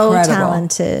so incredible.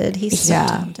 talented. He's so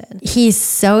talented. He's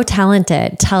so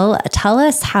talented. Tell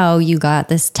us how you got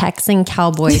this Texan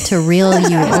cowboy to reel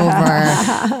you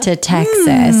over to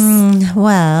Texas.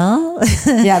 Well,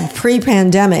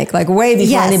 pre-pandemic, like way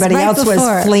before anybody else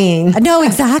was fleeing. No,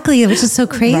 exactly. It was just so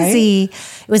crazy.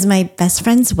 Right? It was my best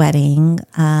friend's wedding.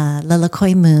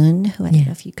 Lilakoi Moon, who I don't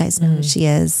know if you guys know who she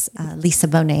is, Lisa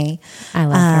Bonet. I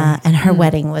love her. And her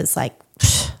wedding was like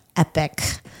epic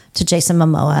to Jason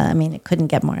Momoa. I mean, it couldn't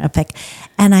get more epic.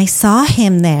 And I saw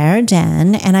him there,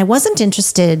 Jen, and I wasn't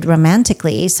interested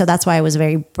romantically. So that's why I was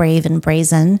very brave and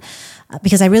brazen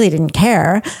because I really didn't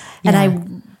care. And I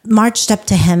marched up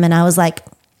to him and I was like,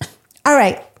 all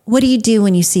right, what do you do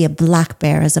when you see a black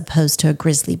bear as opposed to a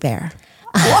grizzly bear?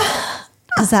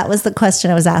 Because that was the question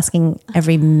I was asking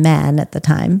every man at the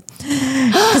time.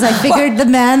 because I figured the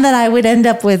man that I would end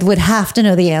up with would have to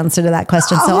know the answer to that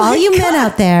question. So all you men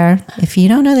out there, if you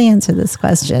don't know the answer to this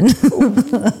question,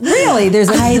 really, there's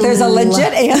a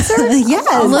legit answer.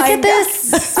 Yes. Look at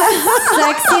this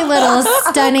sexy little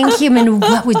stunning human.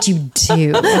 What would you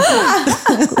do?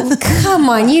 Come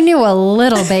on, you knew a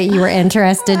little bit you were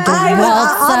interested to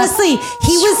honestly,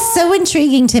 he was so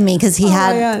intriguing to me because he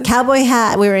had cowboy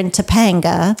hat. We were in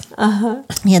Topanga.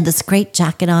 He had this great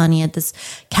jacket on. He had this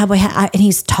cowboy hat, and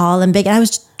he's tall and big. And I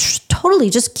was totally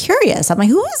just curious. I'm like,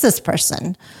 who is this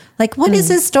person? Like, what is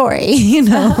his story? You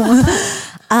know?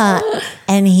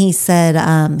 And he said,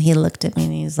 he looked at me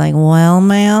and he's like, well,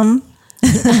 ma'am,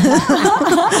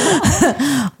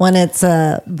 when it's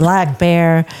a black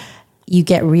bear, you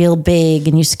get real big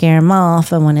and you scare him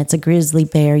off. And when it's a grizzly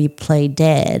bear, you play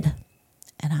dead.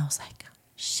 And I was like,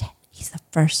 shit, he's the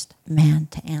first man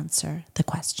to answer the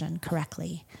question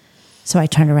correctly. So I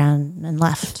turned around and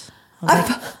left.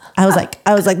 I was like,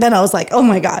 oh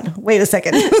my God, wait a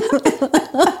second. You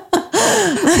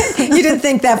didn't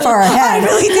think that far ahead. I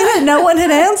really didn't. No one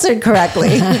had answered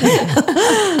correctly.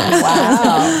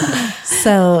 Wow.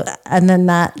 So, and then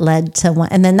that led to one,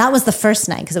 and then that was the first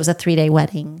night because it was a 3-day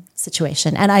wedding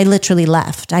situation. And I literally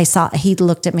left. He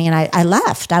looked at me and I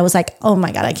left. I was like, oh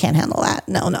my God, I can't handle that.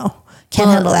 No. Can't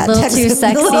handle that. A little too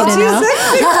sexy to know.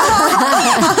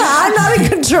 I'm not in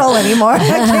control anymore. I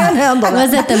can't handle it.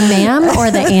 Was it the ma'am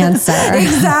or the answer?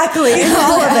 Exactly.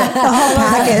 All of it. The whole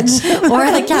package.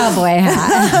 Or the cowboy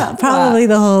hat? Probably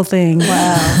the whole thing.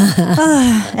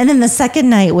 Wow. And then the second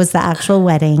night was the actual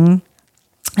wedding.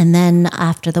 And then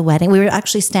after the wedding, we were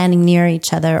actually standing near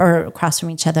each other or across from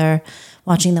each other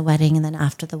watching the wedding. And then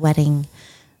after the wedding,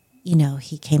 you know,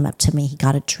 he came up to me, he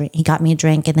got me a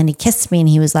drink, and then he kissed me and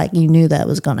he was like, you knew that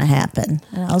was going to happen.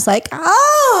 And I was like,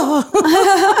 oh,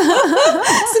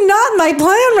 it's not my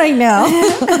plan right now.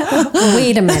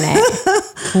 Wait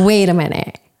a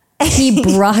minute. He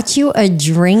brought you a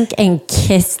drink and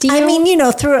kissed you? I mean, you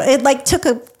know,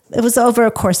 it was over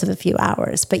a course of a few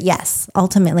hours, but yes,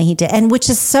 ultimately he did. And which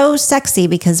is so sexy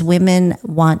because women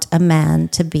want a man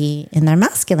to be in their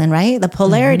masculine, right? The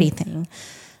polarity thing.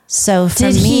 So for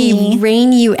did me, he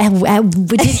rein you?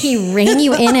 Did he rein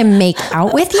you in and make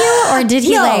out with you, or did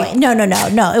he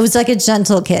No. It was like a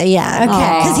gentle kiss. Yeah,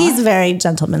 okay, because he's very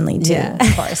actually too,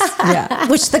 of course. Yeah,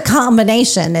 which the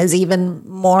combination is even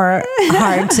more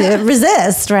hard to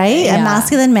resist, right? Yeah. A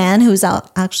masculine man who's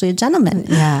actually a gentleman.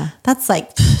 Yeah, that's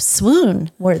like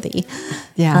swoon worthy.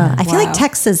 Yeah, I feel like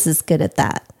Texas is good at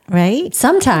that. Right?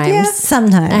 Sometimes. Yeah,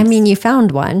 sometimes. I mean, you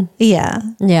found one. Yeah.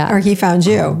 Yeah. Or he found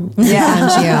you. Found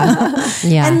you.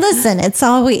 Yeah. And listen,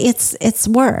 it's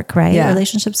work, right? Yeah.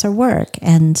 Relationships are work.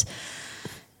 And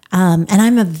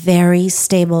I'm a very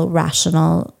stable,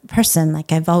 rational person.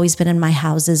 Like I've always been in my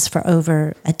houses for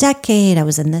over a decade. I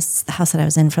was in this house that I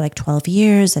was in for like 12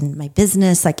 years, and my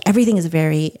business, like everything is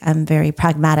I'm very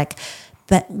pragmatic.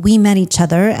 But we met each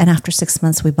other, and after 6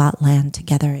 months, we bought land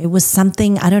together. It was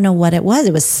something, I don't know what it was.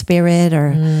 It was spirit,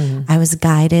 or I was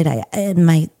guided. And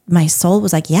my soul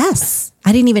was like, yes.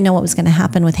 I didn't even know what was going to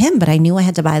happen with him, but I knew I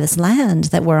had to buy this land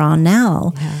that we're on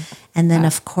now. Yeah. And then,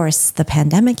 of course, the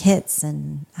pandemic hits,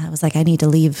 and I was like, I need to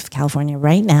leave California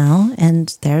right now.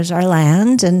 And there's our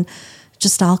land, and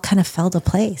just all kind of fell to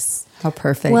place. How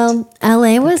perfect. Well,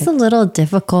 LA was a little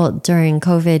difficult during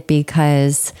COVID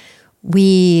because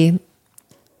we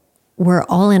were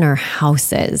all in our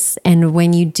houses. And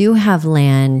when you do have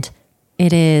land,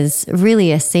 it is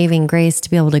really a saving grace to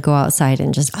be able to go outside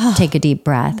and just take a deep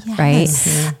breath, yes. Right?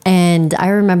 Mm-hmm. And I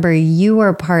remember you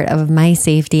were part of my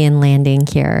safety in landing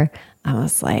here. I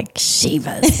was like,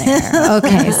 Shiva's there.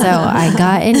 Okay, so I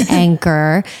got an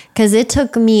anchor because it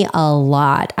took me a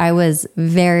lot. I was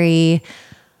very...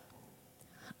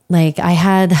 I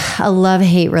had a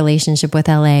love-hate relationship with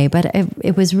LA, but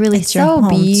it was really so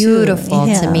beautiful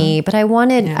to me. But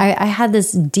I had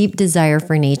this deep desire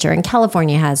for nature, and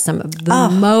California has some of the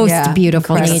most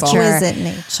beautiful nature. Exquisite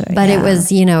nature. But it was,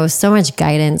 so much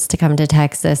guidance to come to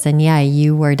Texas. And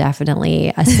you were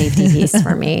definitely a safety piece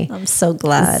for me. I'm so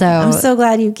glad. I'm so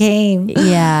glad you came.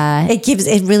 Yeah.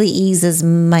 It really eases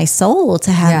my soul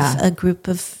to have a group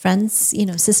of friends,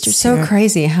 sisters. So here.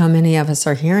 Crazy how many of us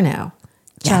are here now.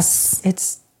 Yes.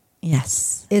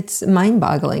 It's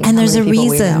mind-boggling. And there's a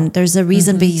reason. There's a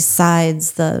reason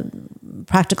besides the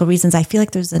practical reasons. I feel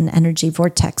like there's an energy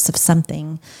vortex of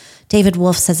something. David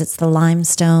Wolf says it's the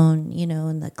limestone,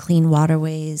 and the clean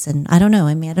waterways. And I don't know.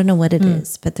 I don't know what it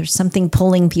is, but there's something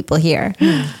pulling people here.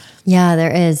 Yeah,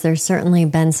 there is. There's certainly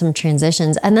been some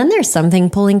transitions. And then there's something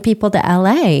pulling people to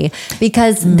LA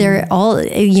because they're all,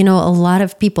 a lot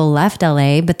of people left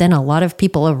LA, but then a lot of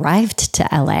people arrived to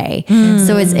LA.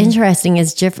 So it's interesting.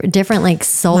 It's different like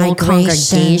soul Migration.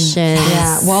 congregations.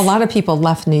 Yeah. Well, a lot of people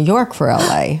left New York for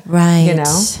LA. Right.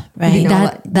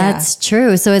 Right. That's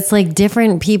true. So it's like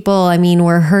different people. I mean,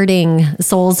 we're hurting,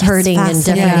 souls hurting in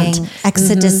different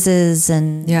exoduses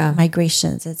and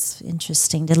migrations. It's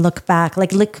interesting to look back,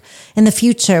 look in the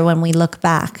future when we look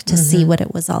back to see what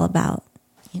it was all about,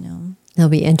 It'll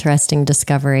be interesting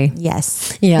discovery.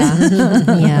 Yes. Yeah.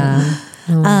 Yeah.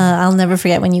 I'll never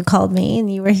forget when you called me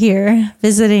and you were here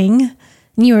visiting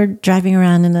and you were driving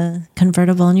around in a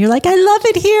convertible and you're like, I love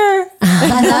it here.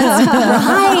 That's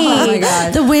right. Oh my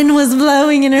God. The wind was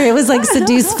blowing in her. It was like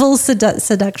full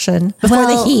seduction before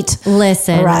the heat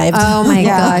arrived. Oh my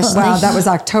gosh. Wow, that was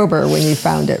October when you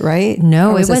found it, right?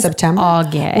 No, Or it was September.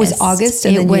 August. It was August.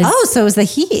 And It then was- So it was the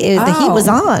heat. The heat was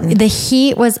on. The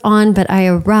heat was on, but I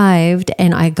arrived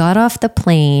and I got off the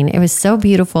plane. It was so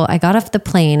beautiful. I got off the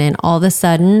plane and all of a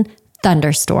sudden,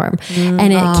 thunderstorm.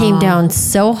 And it came down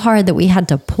so hard that we had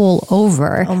to pull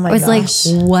over. Oh my I was gosh.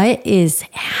 like, what is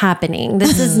happening?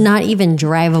 This is not even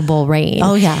drivable rain.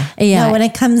 Oh yeah. Yeah. No, when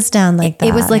it comes down like that.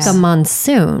 It was like a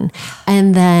monsoon.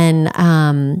 And then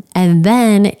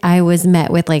I was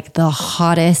met with like the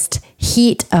hottest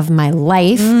heat of my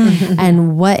life.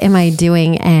 And what am I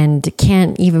doing? And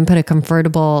can't even put a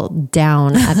convertible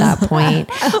down at that point.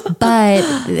 But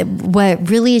what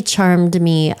really charmed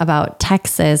me about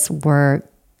Texas were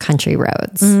country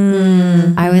roads.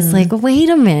 I was like, wait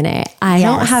a minute. I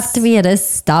don't have to be at a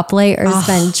stoplight or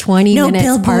spend 20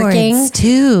 minutes parking.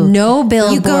 Too. No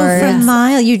billboards. You go for a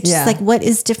mile. You're just like, what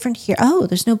is different here? Oh,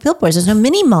 there's no billboards. There's no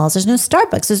mini malls. There's no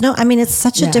Starbucks. it's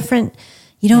such a different,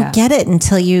 you don't get it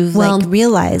until you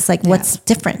realize what's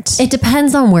different. It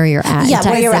depends on where you're at. Yeah,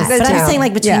 where you're at. But I'm town. saying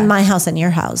like between my house and your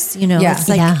house, it's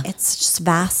like, Yeah. it's just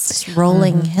vast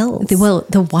rolling hills. Well,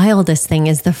 the wildest thing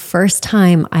is the first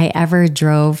time I ever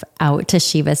drove out to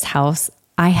Shiva's house,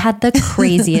 I had the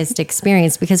craziest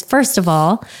experience because first of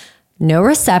all, no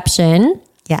reception.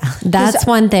 Yeah. That's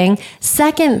one thing.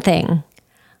 Second thing,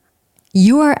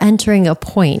 you are entering a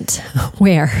point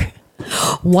where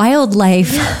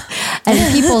wildlife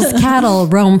and people's cattle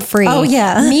roam free. Oh,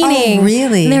 yeah. Meaning, Oh,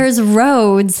 really? there's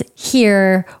roads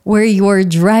here where you're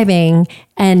driving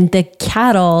and the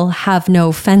cattle have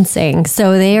no fencing.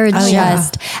 So they are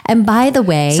and by the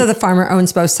way. So the farmer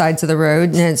owns both sides of the road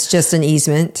and it's just an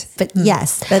easement. But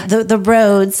yes, but the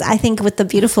roads, I think with the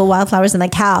beautiful wildflowers and the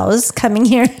cows coming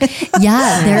here.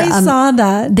 Yeah, I saw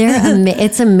that.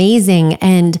 It's amazing.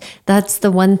 And that's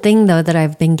the one thing though that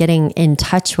I've been getting in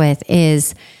touch with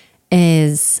is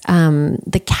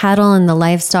the cattle and the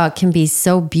livestock can be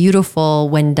so beautiful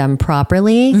when done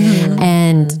properly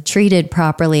and treated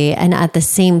properly. And at the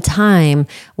same time,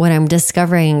 what I'm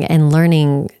discovering and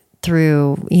learning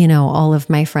through, all of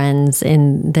my friends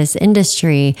in this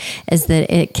industry is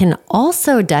that it can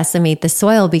also decimate the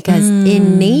soil because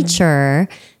in nature,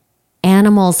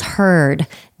 animals herd.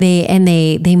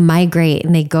 They migrate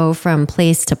and they go from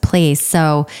place to place.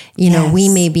 So, we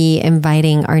may be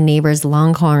inviting our neighbors'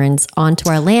 longhorns onto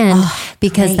our land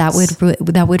because that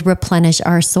would replenish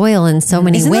our soil in so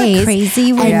many ways. Isn't that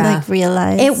crazy when you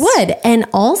realize? It would. And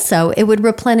also it would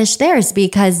replenish theirs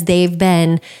because they've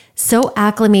been so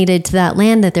acclimated to that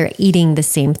land that they're eating the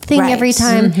same thing every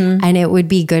time and it would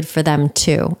be good for them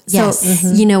too. Yes.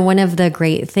 So, one of the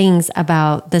great things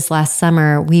about this last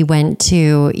summer, we went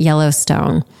to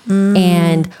Yellowstone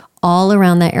and all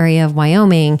around that area of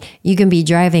Wyoming, you can be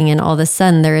driving and all of a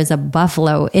sudden there is a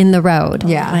buffalo in the road.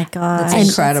 Yeah. Oh my God. That's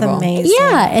incredible. That's amazing.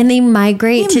 Yeah. And they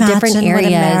migrate to different Imagine areas.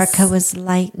 what America was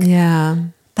like Yeah.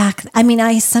 back. I mean,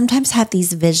 I sometimes have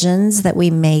these visions that we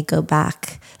may go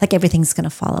back, like everything's going to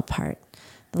fall apart.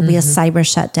 There'll be a cyber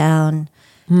shutdown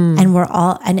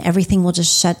and everything will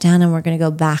just shut down and we're going to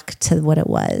go back to what it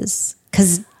was.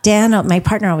 Because Dan, my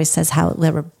partner, always says how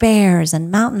there were bears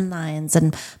and mountain lions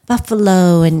and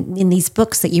buffalo and in these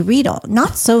books that you read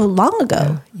not so long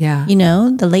ago. Yeah.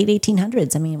 The late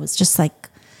 1800s. I mean, it was just like,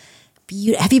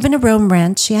 have you been to Rome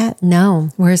Ranch yet? No.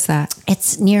 Where's that?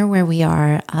 It's near where we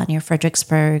are, near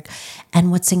Fredericksburg. And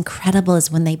what's incredible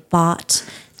is when they bought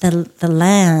the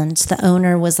land, the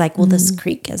owner was like, well, this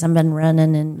creek hasn't been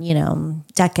running in,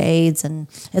 decades and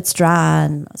it's dry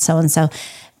and so.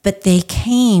 But they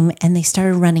came and they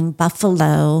started running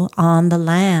buffalo on the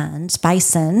land,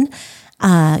 bison,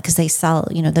 because they sell,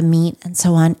 the meat and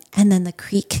so on. And then the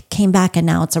creek came back and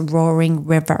now it's a roaring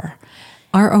river.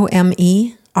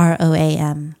 ROME?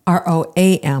 ROAM.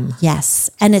 ROAM. Yes.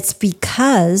 And it's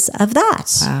because of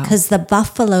that. Because the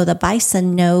buffalo, the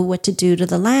bison know what to do to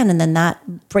the land. And then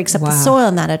that breaks up the soil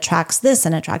and that attracts this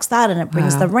and attracts that. And it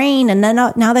brings the rain. And then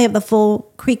now they have the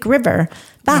full creek river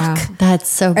back. Wow. That's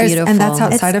so beautiful. And that's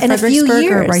outside of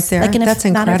Fredericksburg or right there? Like that's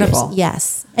incredible.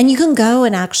 Yes. And you can go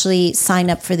and actually sign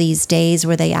up for these days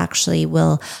where they actually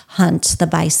will hunt the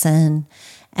bison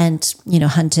and,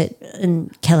 hunt it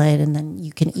and kill it. And then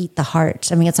you can eat the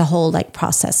heart. I mean, it's a whole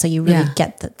process. So you really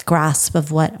get the grasp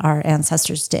of what our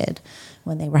ancestors did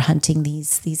when they were hunting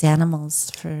these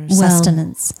animals for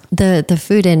sustenance. The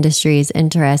food industry is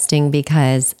interesting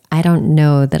because I don't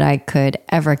know that I could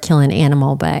ever kill an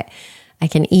animal, but I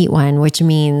can eat one, which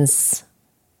means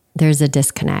there's a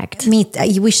disconnect.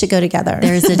 We should go together.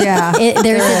 There's a disconnect.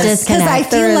 Because I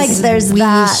feel like there's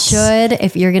that. Should,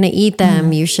 if you're going to eat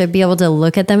them, you should be able to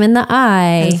look at them in the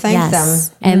eye and thank them.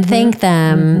 And thank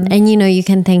them. And you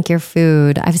can thank your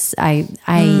food. I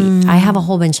have a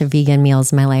whole bunch of vegan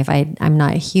meals in my life. I'm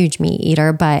not a huge meat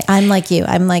eater, but I'm like you.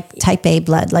 I'm like type A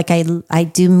blood. Like I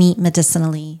do meat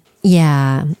medicinally.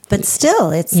 Yeah, but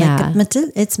still, it's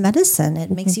it's medicine.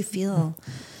 It makes you feel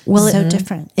so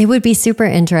different. It would be super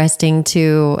interesting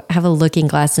to have a looking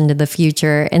glass into the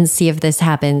future and see if this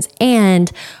happens.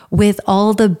 And with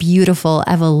all the beautiful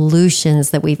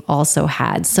evolutions that we've also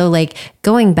had. So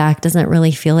going back doesn't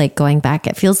really feel like going back.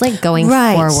 It feels like going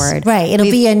forward. Right. It'll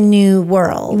be a new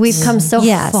world. We've come so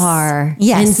far.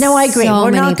 Yes. No, I agree.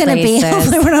 We're not going to be,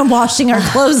 we're not washing our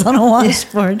clothes on a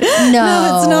washboard.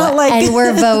 No, it's not like. And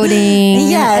we're voting.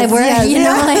 Yes.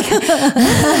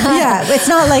 It's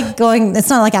not like going, it's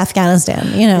not like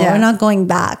Afghanistan, we're not going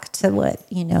back to what,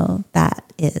 that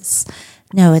is.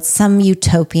 No, it's some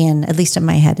utopian, at least in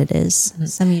my head it is,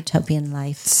 some utopian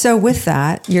life. So with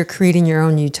that, you're creating your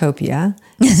own utopia.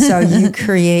 So you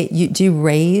do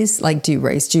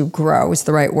you grow is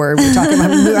the right word. We're talking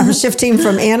about, I'm shifting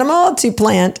from animal to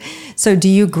plant. So do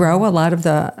you grow a lot of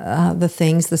the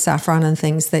things, the saffron and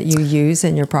things that you use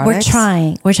in your products? We're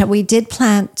trying. We did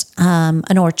plant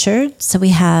an orchard. So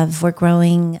we're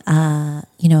growing,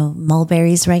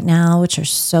 mulberries right now, which are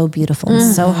so beautiful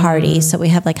and so hardy. So we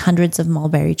have hundreds of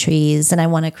mulberry trees, and I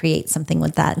want to create something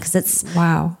with that because it's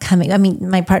coming. I mean,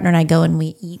 my partner and I go and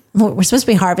we eat. We're supposed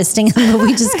to be harvesting them, but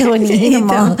we just go and eat them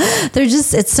all.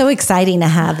 It's so exciting to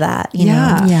have that,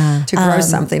 to grow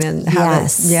something and have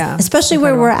it. Yeah. Especially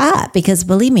where we're at, because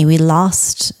believe me, we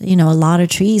lost, a lot of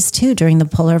trees too during the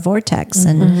polar vortex.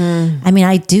 And I mean,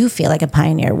 I do feel like a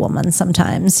pioneer woman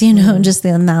sometimes, just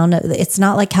the amount of, it's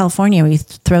not like California where you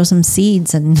throw some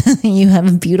seeds and you have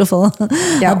a beautiful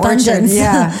abundance. Orchard.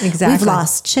 Yeah, exactly. We've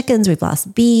lost chickens, we've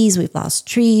lost bees, we've lost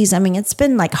trees. I mean, it's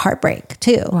been heartbreak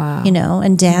too,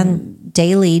 and Dan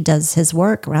daily does his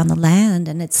work around the land,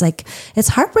 and it's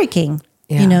heartbreaking,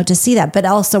 to see that, but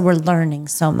also we're learning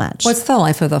so much. What's the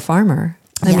life of the farmer?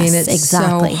 I mean, it's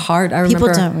so hard. I remember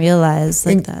people don't realize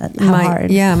that how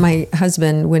hard. Yeah, my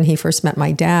husband, when he first met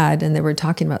my dad, and they were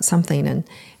talking about something, and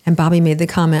Bobby made the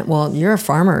comment, "Well, you're a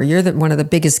farmer. You're one of the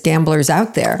biggest gamblers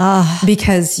out there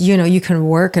because you can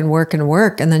work and work and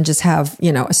work, and then just have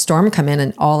a storm come in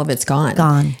and all of it's gone.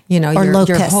 Or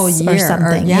your whole year or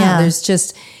something. There's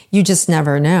just you just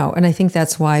never know, and I think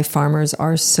that's why farmers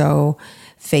are so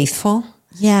faithful.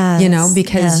 Yeah,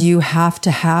 because you have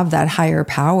to have that higher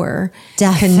power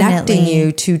connecting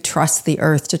you to trust the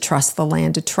earth, to trust the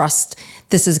land, to trust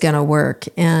this is going to work.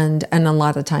 And a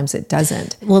lot of times it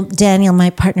doesn't. Well, Daniel, my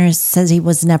partner, says he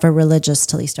was never religious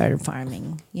till he started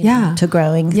farming, to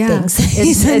growing things.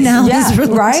 He said now he's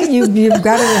religious. Right? You've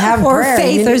got to have or prayer.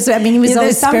 faith. He was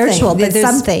always spiritual, but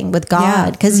something with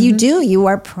God. Because you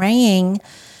are praying.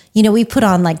 We put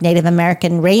on Native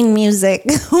American rain music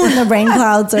when the rain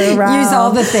clouds are around. Use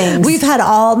all the things. We've had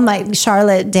all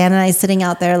Charlotte, Dan, and I sitting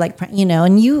out there,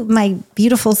 and my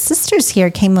beautiful sisters here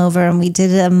came over, and we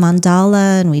did a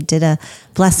mandala, and we did a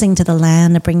blessing to the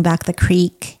land to bring back the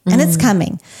creek, and it's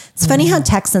coming. It's funny how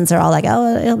Texans are all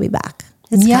oh, it'll be back.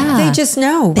 They just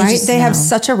know, right? They have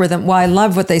such a rhythm. Well, I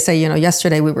love what they say.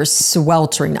 Yesterday we were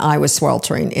sweltering. I was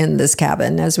sweltering in this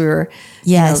cabin as we were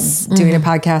doing a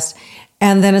podcast.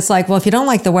 And then it's well, if you don't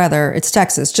like the weather, it's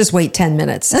Texas. Just wait 10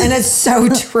 minutes. And it's so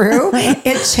true.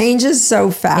 It changes so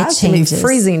fast. It changes. I mean,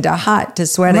 freezing to hot to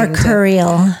sweating.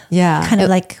 Mercurial. Yeah. Kind of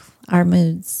our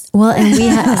moods. Well, and we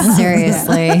had,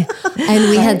 seriously, and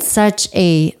we had such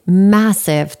a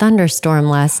massive thunderstorm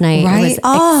last night. Right? It was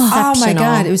Oh my exceptional.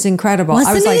 God. It was incredible. Wasn't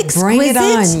I was it like, bring it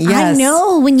on. exquisite? Yes. I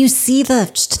know, when you see the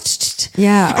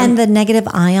and the negative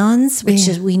ions, which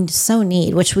is we so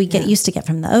need, which we used to get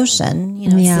from the ocean. You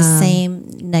know, it's the same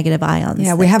negative ions.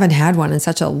 Yeah, we haven't had one in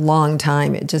such a long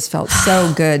time. It just felt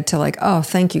so good to like, oh,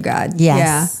 thank you, God.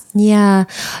 Yes. Yeah.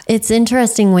 It's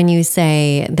interesting when you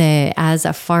say that as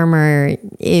a farmer,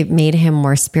 it made him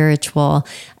more spiritual.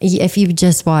 If you've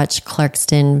just watched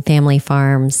Clarkston Family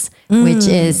Farms, which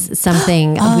is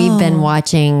something we've been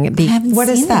watching. What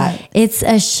is that? It's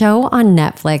a show on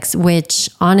Netflix, which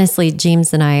honestly,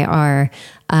 James and I are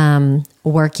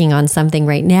working on something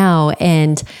right now.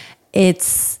 And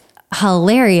it's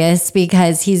hilarious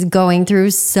because he's going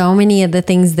through so many of the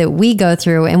things that we go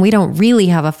through, and we don't really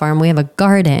have a farm. We have a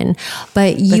garden,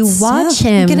 but watch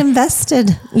him get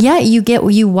invested. Yeah.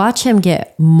 You watch him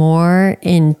get more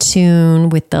in tune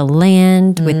with the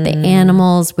land, with the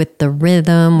animals, with the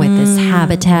rhythm, with his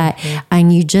habitat.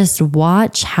 And you just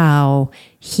watch how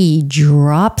he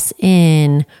drops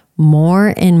in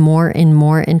more and more and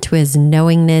more into his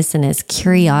knowingness and his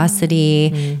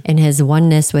curiosity and his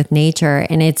oneness with nature.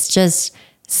 And it's just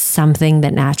something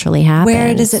that naturally happens.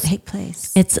 Where does it take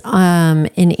place? It's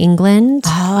in England.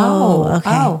 Oh, okay.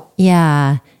 Oh.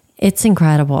 Yeah. It's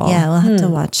incredible. Yeah, we'll have to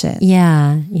watch it.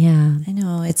 Yeah. Yeah. I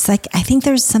know. It's like, I think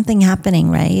there's something happening,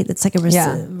 right? It's like a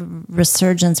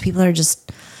resurgence. People are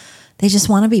they just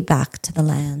want to be back to the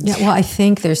land. Yeah, well, I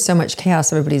think there's so much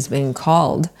chaos. Everybody's being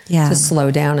called to slow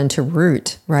down and to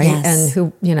root, right? Yes.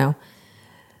 And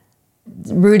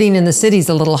rooting in the city's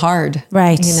a little hard,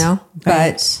 right?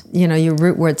 But you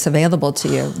root where it's available to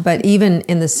you. But even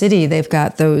in the city, they've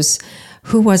got those.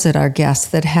 Who was it? Our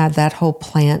guest that had that whole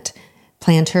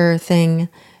planter thing.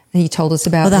 He told us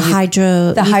about the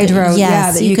hydro. The hydro,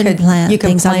 yes, that you can plant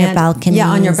things on your balcony. Yeah,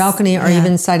 on your balcony or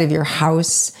even inside of your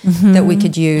house that we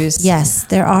could use. Yes,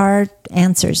 there are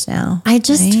answers now. I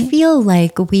just feel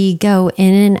like we go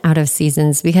in and out of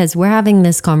seasons because we're having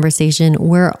this conversation.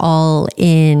 We're all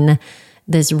in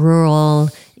this rural,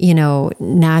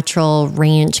 natural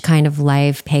ranch kind of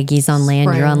life. Peggy's on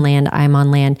land, You're on land, I'm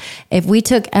on land. If we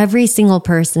took every single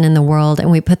person in the world and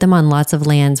we put them on lots of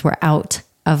lands, we're out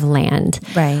of land.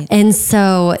 Right. And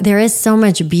so there is so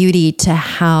much beauty to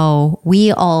how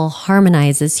we all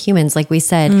harmonize as humans. Like we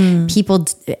said,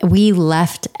 we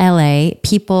left LA,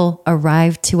 people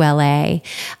arrived to LA.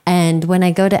 And when I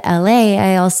go to LA,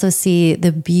 I also see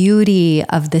the beauty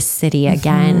of the city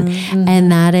again.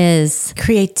 And that is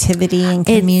creativity and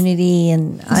community.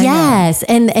 And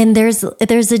there's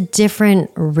a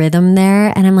different rhythm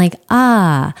there. And I'm like,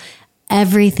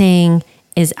 everything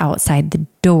is outside the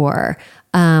door.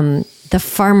 The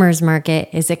farmer's market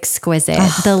is exquisite.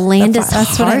 The land is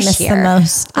that's what I miss here. the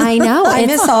most. I know. I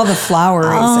miss all the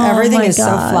flowering. Everything is so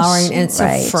flowering and it's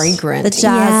so fragrant. The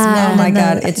jasmine. Oh my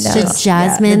God. It's the just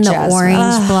jasmine, the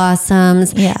orange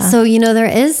blossoms. Yeah. So, there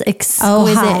is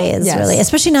exquisite. High is really,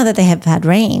 especially now that they have had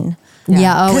rain.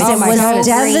 Yeah. Because it was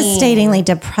devastatingly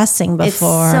depressing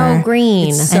before. It's so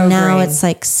green. And now it's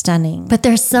like stunning. But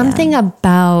there's something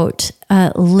about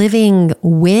living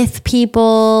with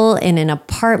people in an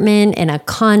apartment, in a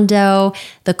condo,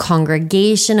 the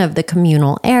congregation of the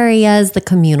communal areas, the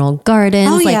communal gardens.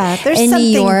 Oh, yeah. There's in something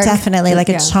New York, definitely like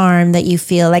a charm that you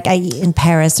feel like in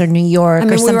Paris or New York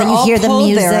or something. You hear the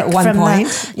music there at one point.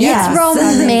 It's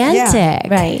romantic.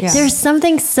 Right. Yeah. There's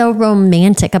something so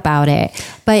romantic about it.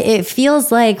 But it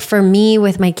feels like for me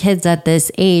with my kids at this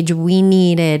age, we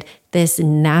needed this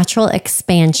natural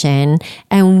expansion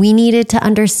and we needed to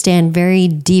understand very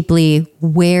deeply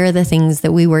where the things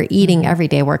that we were eating every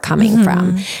day were coming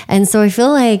from. And so I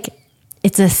feel like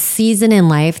it's a season in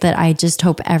life that I just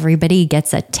hope everybody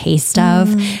gets a taste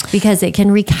of because it can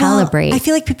recalibrate. Well, I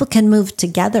feel like people can move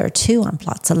together too on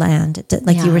plots of land.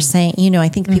 Like you were saying, I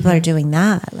think people are doing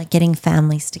that, like getting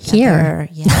families together. Here.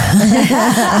 Yeah.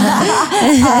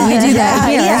 We do that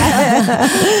here.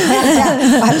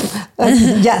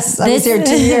 Yes, I was here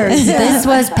 2 years. This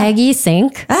was Peggy's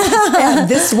sink.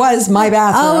 This was my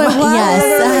bathroom. Oh, it was?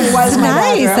 Yes. It was my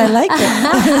Nice. bathroom. I like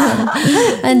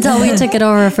it. Until we took it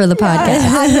over for the podcast.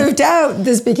 I moved out.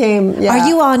 This became. Are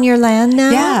you on your land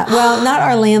now? Yeah. Well, not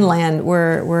our land.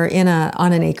 We're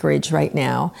on an acreage right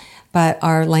now, but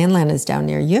our land is down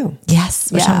near you. Yes,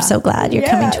 which I'm so glad you're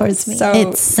coming towards me.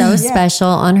 It's so special.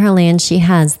 On her land, she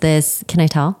has this, can I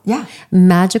tell? Yeah.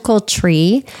 Magical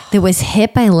tree that was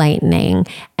hit by lightning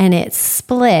and it's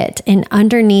split. And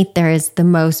underneath there is the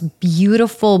most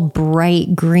beautiful,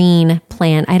 bright green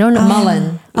plant. I don't know.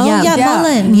 Mullen.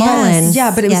 Mullen. Mullen.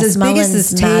 Yeah, but it was as big as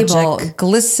this table, magic.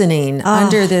 glistening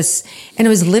under this. And it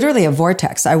was literally a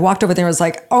vortex. I walked over there and was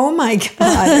like, oh my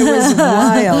God, it was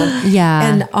wild.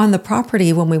 Yeah. And on the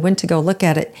property, when we went to go look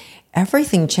at it,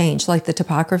 everything changed. Like the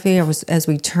topography, as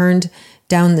we turned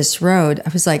down this road, I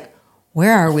was like,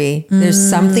 where are we? There's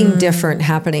something different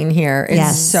happening here.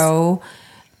 It's so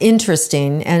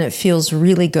interesting and it feels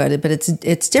really good, but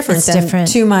it's different than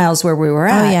 2 miles where we were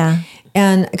at. Oh, yeah.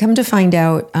 And I come to find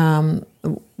out a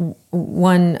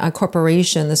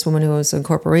corporation, this woman who was a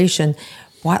corporation,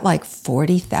 bought like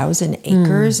 40,000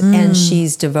 acres and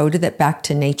she's devoted it back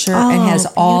to nature and has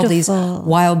all these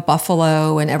wild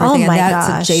buffalo and everything. And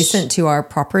that's adjacent to our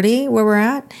property where we're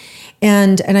at.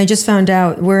 And I just found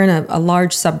out we're in a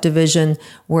large subdivision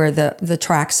where the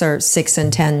tracts are 6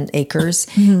 and 10 acres.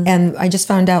 And I just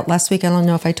found out last week, I don't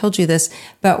know if I told you this,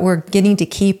 but we're getting to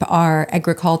keep our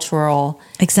agricultural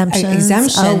exemption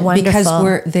because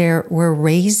we're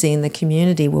raising, the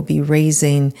community will be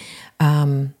raising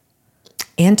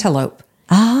antelope.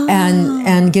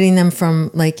 And getting them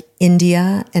from like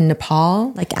India and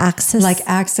Nepal. Like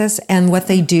access. And what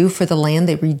they do for the land,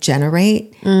 they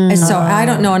regenerate. And so I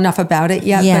don't know enough about it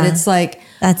yet, but it's like...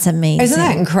 That's amazing. Isn't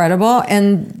that incredible?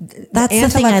 And that's the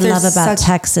thing I love about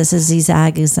Texas is these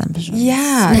ag exemptions.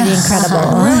 Yeah. It's pretty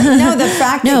incredible. Really? No, the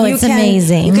fact that it's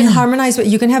amazing. You can harmonize,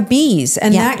 you can have bees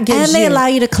and that gives and they allow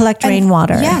you to collect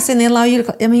rainwater. Yes, and they allow you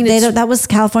to, that was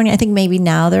California. I think maybe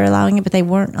now they're allowing it, but they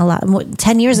weren't allowed.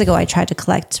 10 years ago, I tried to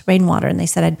collect rainwater and they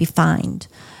said I'd be fined.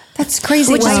 That's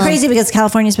crazy. Which is crazy because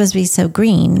California is supposed to be so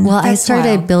green. Well, I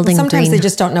started building Sometimes they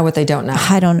just don't know what they don't know.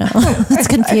 I don't know. It's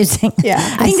confusing.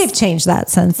 I think they've changed that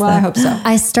since then. I hope so.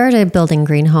 I started building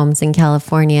green homes in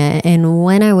California. And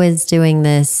when I was doing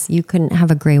this, you couldn't have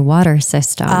a gray water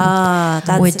system,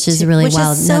 which is really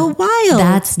wild. Is so wild.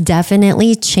 That's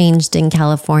definitely changed in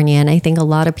California. And I think a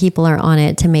lot of people are on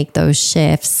it to make those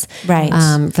shifts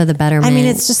for the betterment. I mean,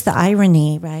 it's just the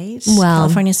irony, right? Well,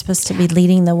 California's supposed to be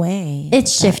leading the way.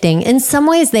 It's shifting. In some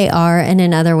ways they are, and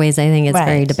in other ways I think it's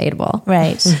very debatable.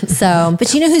 Right. So,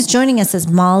 but you know who's joining us is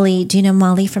Molly. Do you know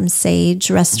Molly from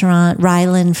Sage Restaurant?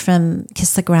 Rylan from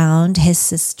Kiss the Ground, his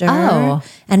sister. Oh.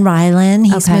 And Rylan,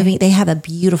 he's moving. They have a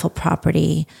beautiful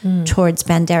property towards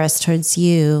Banderas, towards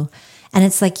you. And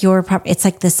it's like your property. It's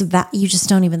like this, you just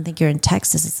don't even think you're in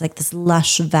Texas. It's like this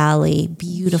lush valley,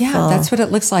 beautiful. Yeah, that's what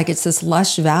it looks like. It's this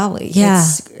lush valley. Yeah.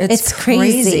 It's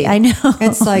crazy. I know.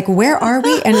 It's like, where are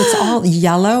we? And it's all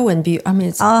yellow and beautiful. I mean,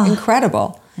 it's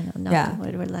incredible. I don't know. Yeah.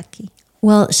 We're lucky.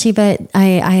 Well, Shiva,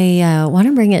 I want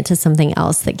to bring it to something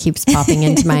else that keeps popping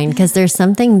into mind because there's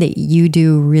something that you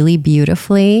do really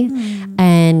beautifully.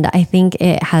 And I think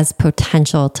it has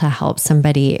potential to help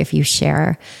somebody if you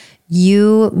share.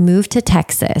 You moved to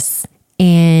Texas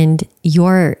and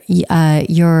your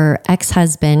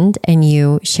ex-husband and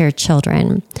you share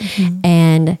children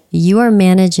and you are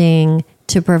managing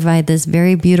to provide this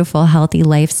very beautiful, healthy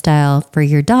lifestyle for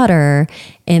your daughter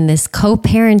in this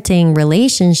co-parenting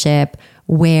relationship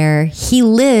where he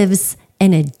lives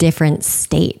in a different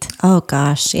state. Oh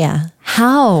gosh, yeah.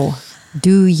 How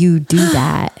do you do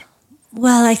that?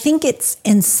 Well, I think it's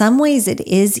in some ways it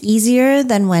is easier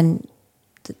than when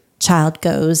child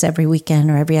goes every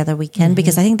weekend or every other weekend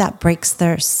because I think that breaks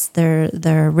their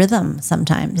rhythm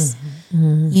sometimes.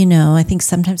 You know, I think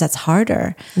sometimes that's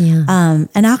harder. Yeah.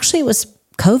 And actually it was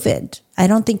COVID. I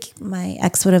don't think my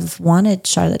ex would have wanted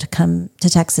Charlotte to come to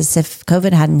Texas if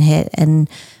COVID hadn't hit and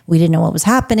we didn't know what was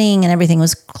happening and everything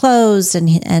was closed.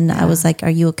 And I was like, are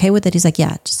you okay with it? He's like,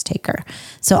 yeah, just take her.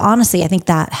 So honestly, I think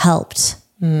that helped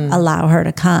allow her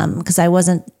to come because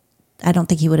I don't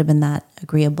think he would have been that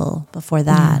agreeable before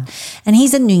that. And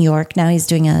he's in New York now. He's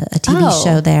doing a TV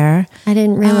show there. I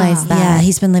didn't realize that. Yeah,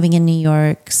 he's been living in New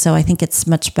York. So I think it's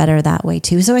much better that way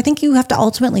too. So I think you have to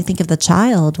ultimately think of the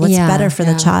child. What's better for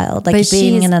the child? Like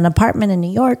being in an apartment in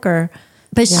New York or...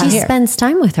 But she spends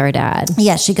time with her dad.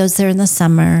 Yeah, she goes there in the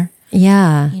summer.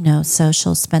 Yeah. You know, so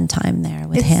she'll spend time there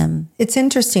with him. It's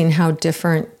interesting how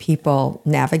different people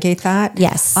navigate that.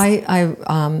 Yes.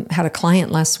 I had a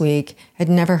client last week, had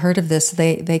never heard of this.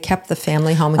 They kept the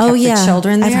family home and kept the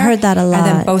children there. I've heard that a lot.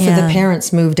 And then both of the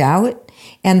parents moved out.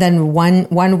 And then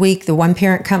one week, the one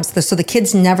parent comes, so the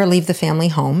kids never leave the family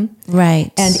home.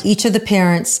 Right. And each of the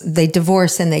parents, they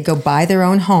divorce and they go buy their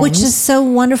own homes. Which is so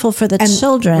wonderful for the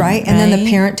children. Right. And then the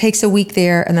parent takes a week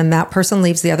there and then that person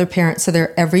leaves the other parent. So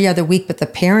they're every other week, but the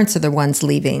parents are the ones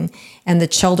leaving and the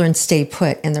children stay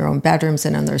put in their own bedrooms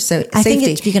and on their safety. I think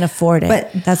if you can afford it.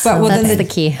 That's the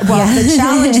key. Well, the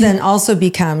challenge then also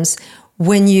becomes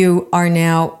when you are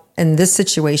now in this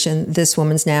situation, this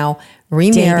woman's now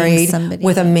remarried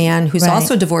with a man who's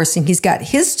also divorcing. He's got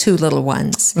his 2 little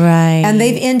ones. Right. And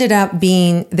they've ended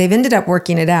up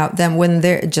working it out. Then when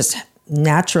they're just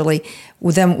naturally,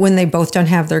 when they both don't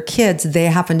have their kids, they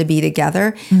happen to be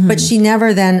together. Mm-hmm. But she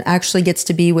never then actually gets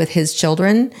to be with his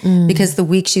children because the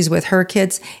week she's with her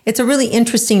kids. It's a really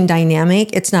interesting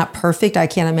dynamic. It's not perfect. I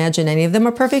can't imagine any of them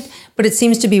are perfect, but it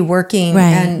seems to be working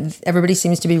and everybody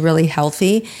seems to be really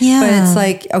healthy. Yeah. But it's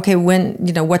like, okay,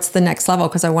 what's the next level?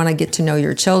 Because I want to get to know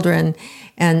your children.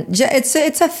 And it's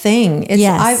a thing.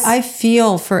 I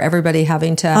feel for everybody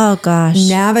having to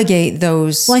navigate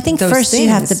those. Well, I think first things. You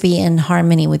have to be in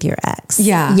harmony with your ex.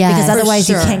 Yeah. Because otherwise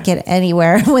you can't get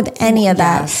anywhere with any of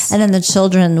that. And then the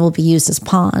children will be used as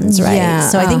pawns, right? Yeah.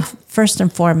 So I think first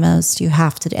and foremost, you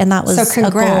have to, and that was so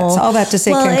congrats. A goal. All that to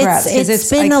say congrats. It's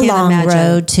been a long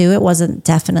road too. It wasn't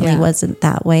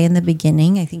that way in the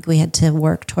beginning. I think we had to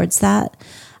work towards that.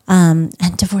 And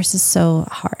divorce is so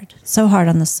hard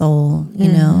on the soul,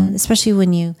 you know, especially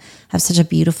when you have such a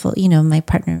beautiful, my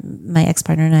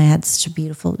ex-partner and I had such a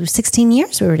beautiful, 16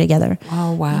 years we were together.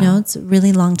 Oh, wow. You know, it's a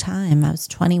really long time. I was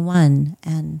 21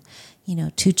 and,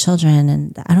 2 children.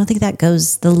 And I don't think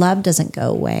the love doesn't go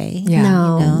away. Yeah.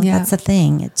 No. That's the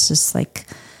thing. It's just like,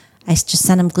 I just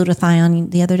sent him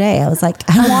glutathione the other day. I was like,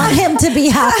 I want him to be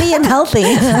happy and healthy.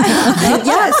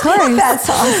 Yeah, of course. That's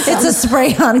awesome. It's a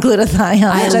spray on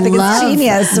glutathione, which I think is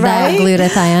genius, right?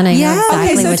 Glutathione. I know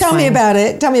exactly okay, so tell me about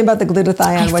it. Tell me about the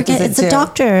glutathione. What does it do? It's a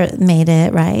doctor made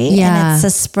it, right? Yeah. And it's a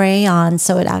spray on,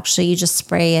 so it actually, you just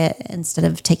spray it instead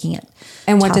of taking it.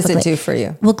 And what does it do for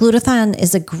you? Well, glutathione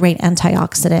is a great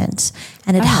antioxidant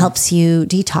and it helps you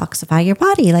detoxify your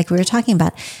body like we were talking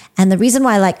about. And the reason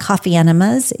why I like coffee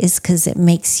enemas is because it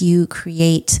makes you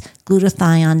create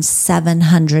glutathione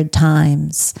 700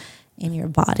 times in your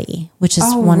body, which is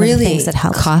one of the things that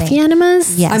helps coffee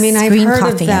enemas? Yes. I mean, I've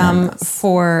heard of them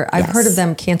I've heard of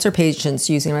them cancer patients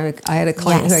using them. I had a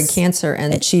client who had cancer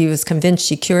and she was convinced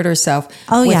she cured herself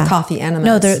with coffee enemas.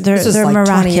 No, they're like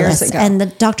miraculous. And the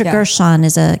Dr. Gershon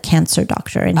is a cancer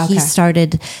doctor and he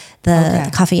started the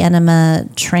coffee enema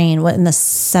train in the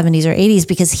 70s or 80s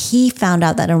because he found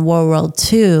out that in World War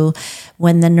II,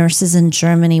 when the nurses in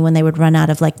Germany, when they would run out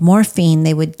of like morphine,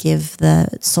 they would give the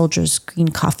soldiers green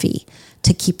coffee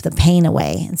to keep the pain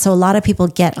away. And so a lot of people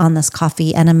get on this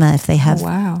coffee enema if they have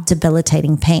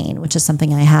debilitating pain, which is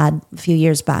something I had a few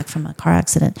years back from a car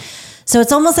accident. So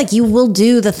it's almost like you will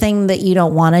do the thing that you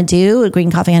don't want to do. A green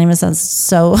coffee enema sounds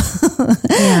so, so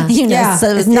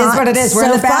it's not what it is. We're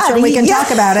in the bathroom. We can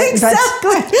talk about it. Exactly.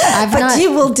 But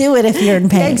you will do it if you're in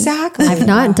pain. Exactly. I've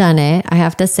not done it. I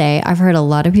have to say, I've heard a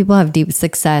lot of people have deep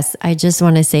success. I just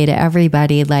want to say to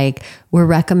everybody, like, we're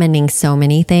recommending so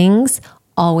many things.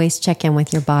 Always check in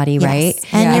with your body, right?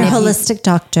 And your holistic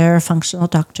doctor, functional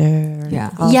doctor.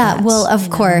 Well, of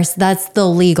course, that's the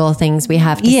legal things we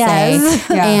have to say.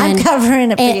 And, I'm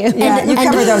covering it for you. You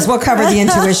cover those. We'll cover the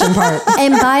intuition part.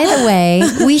 And by the way,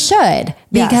 we should,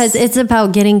 because it's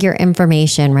about getting your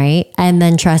information, right? And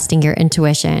then trusting your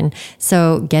intuition.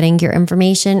 So getting your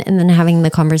information and then having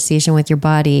the conversation with your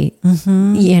body,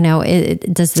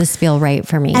 does this feel right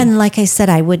for me? And like I said,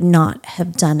 I would not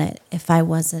have done it if I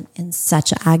wasn't in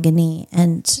such agony.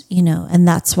 And, and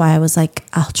that's why I was like,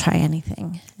 I'll try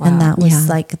anything. Wow. And that was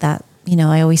like that,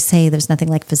 I always say there's nothing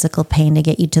like physical pain to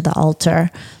get you to the altar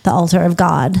of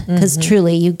God. Because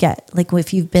truly you get, like,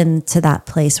 if you've been to that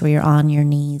place where you're on your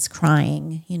knees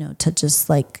crying, to just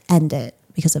like end it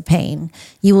because of pain,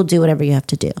 you will do whatever you have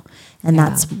to do. And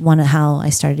that's one of how I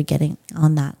started getting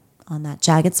on that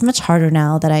jag. It's much harder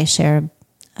now that I share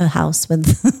a house with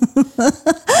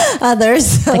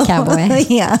others. So, the cowboy.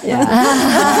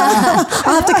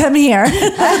 I'll have to come here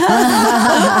with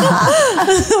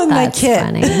my kit.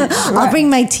 Funny. I'll bring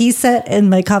my tea set and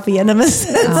my coffee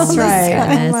enemas. That's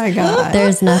right. Oh my God.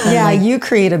 There's nothing. Yeah, you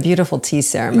create a beautiful tea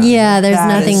ceremony. Yeah, there's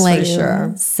nothing like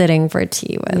sitting for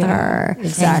tea with her.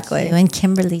 Exactly. And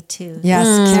Kimberly too.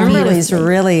 Yes, Kimberly's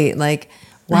really like,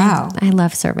 wow. I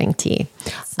love serving tea.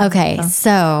 Okay,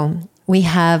 so we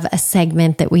have a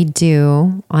segment that we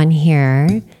do on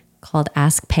here called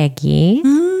Ask Peggy.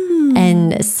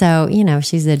 And so,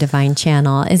 she's a divine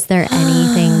channel. Is there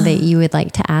anything that you would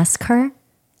like to ask her?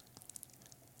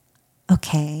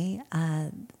 Okay.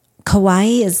 Kauai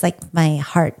is like my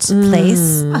heart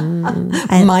place.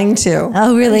 Mine too.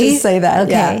 Oh, really? Just say that.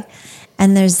 Okay. Yeah.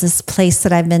 And there's this place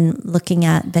that I've been looking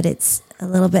at, but it's a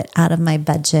little bit out of my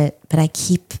budget, but I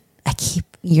keep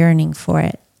yearning for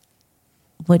it.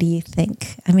 What do you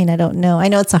think? I mean, I don't know. I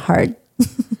know it's a hard.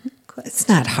 It's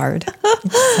not hard. You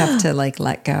just have to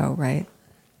let go, right?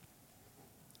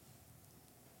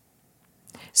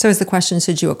 So is the question,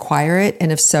 should you acquire it?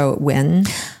 And if so, when?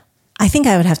 I think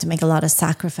I would have to make a lot of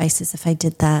sacrifices if I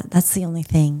did that. That's the only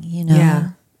thing, you know? Yeah.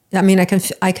 I mean, I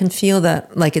can feel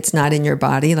that like it's not in your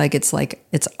body, like it's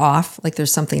off, like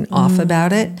there's something off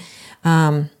about it.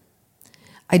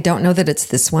 I don't know that it's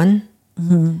this one.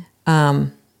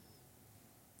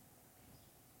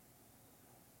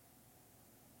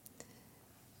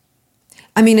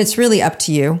 I mean, it's really up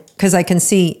to you, because I can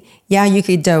see, yeah, you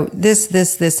could do this,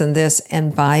 and this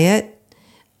and buy it.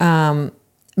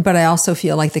 But I also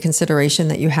feel like the consideration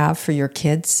that you have for your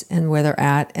kids and where they're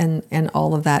at and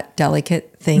all of that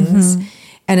delicate things.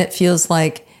 And it feels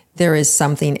like there is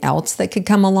something else that could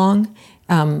come along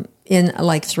in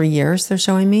like 3 years, they're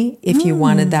showing me, if you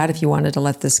wanted that, if you wanted to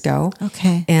let this go.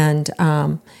 Okay. And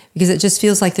because it just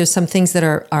feels like there's some things that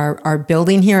are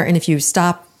building here. And if you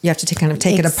stop, you have to take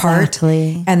it apart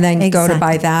and then go to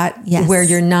buy that, where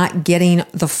you're not getting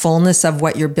the fullness of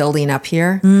what you're building up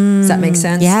here. Does that make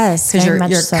sense? Yes, because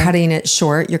you're cutting it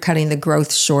short. You're cutting the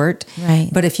growth short. Right.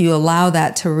 But if you allow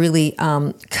that to really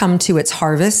come to its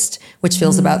harvest, which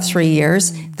feels about 3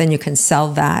 years, then you can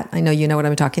sell that. I know you know what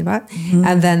I'm talking about.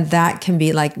 And then that can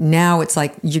be like, now it's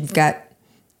like you've got.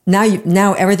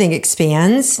 Now everything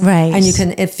expands, right? And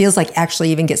it feels like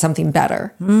actually even get something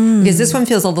better, because this one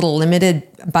feels a little limited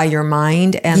by your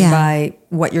mind and by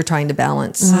what you're trying to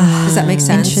balance. Does that make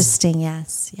sense? Interesting.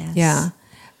 Yes. Yeah.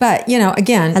 But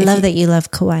again, I love that you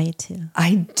love Kauai too.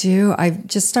 I do. I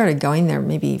just started going there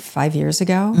maybe 5 years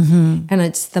ago, and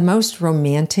it's the most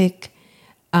romantic,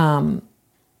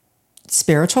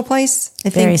 spiritual place, I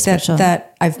think,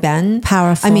 that I've been.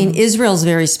 Powerful. I mean, Israel's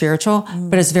very spiritual,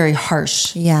 but it's very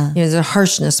harsh. Yeah. There's a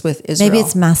harshness with Israel. Maybe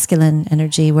it's masculine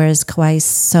energy, whereas Kauai is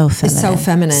so feminine. It's so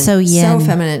feminine. So yin. So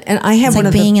feminine. And I have one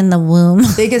of being the in the womb.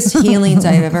 biggest healings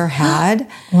I've ever had.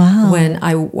 Wow. When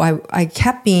I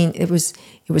kept being, it was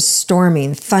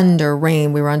storming, thunder,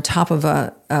 rain. We were on top of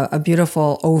a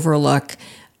beautiful overlook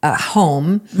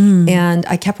home. And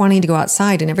I kept wanting to go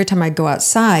outside. And every time I'd go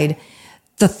outside,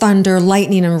 the thunder,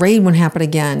 lightning, and rain would happen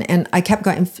again. And I kept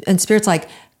going, and Spirit's like,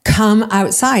 come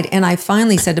outside. And I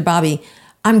finally said to Bobby,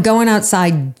 I'm going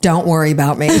outside. Don't worry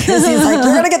about me. Because he's like,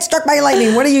 you're going to get struck by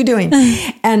lightning. What are you doing?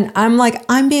 And I'm like,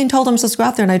 I'm being told I'm supposed to go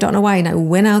out there, and I don't know why. And I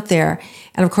went out there,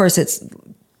 and of course it's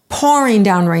pouring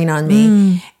down rain on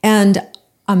me. And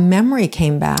a memory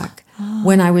came back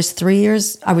when I was 5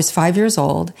 years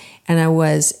old, and I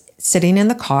was sitting in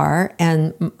the car,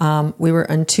 and we were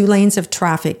on 2 lanes of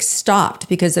traffic, stopped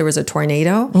because there was a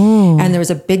tornado, and there was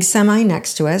a big semi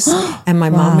next to us, and my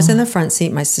mom was in the front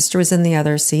seat, my sister was in the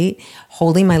other seat,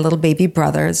 holding my little baby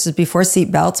brother. This is before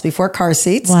seat belts, before car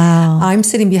seats. Wow. I'm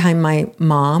sitting behind my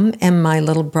mom, and my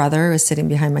little brother is sitting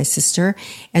behind my sister,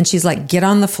 and she's like, get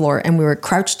on the floor, and we were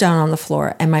crouched down on the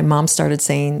floor, and my mom started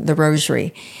saying the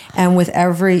rosary, and with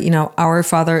every, Our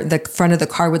Father, the front of the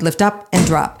car would lift up and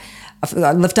drop.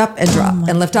 Lift up and drop,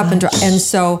 and lift up and drop. And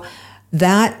so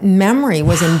that memory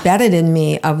was embedded in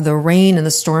me of the rain and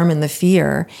the storm and the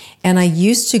fear. And I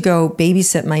used to go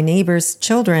babysit my neighbors'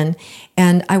 children.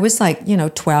 And I was like,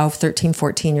 12, 13,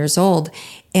 14 years old.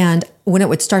 And when it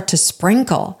would start to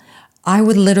sprinkle, I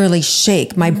would literally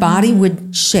shake. My body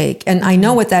would shake. And I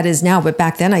know what that is now, but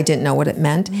back then I didn't know what it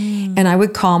meant. And I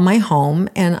would call my home,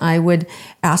 and I would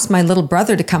ask my little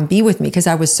brother to come be with me because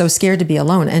I was so scared to be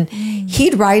alone. And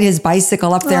he'd ride his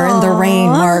bicycle up there in the rain,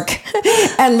 Mark,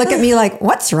 and look at me like,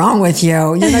 what's wrong with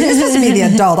you? You're supposed to be the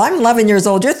adult. I'm 11 years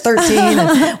old. You're 13.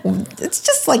 And it's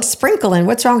just like sprinkling.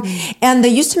 What's wrong? And they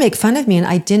used to make fun of me, and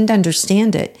I didn't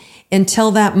understand it.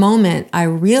 Until that moment, I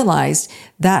realized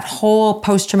that whole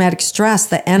post-traumatic stress,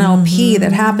 the NLP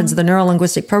that happens, the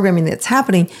neuro-linguistic programming that's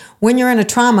happening when you're in a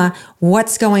trauma,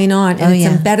 what's going on? And it's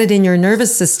embedded in your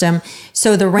nervous system.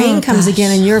 So the rain comes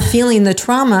again, and you're feeling the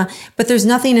trauma, but there's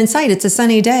nothing in sight. It's a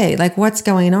sunny day. Like, what's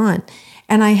going on?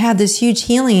 And I had this huge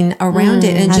healing around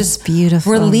it, and just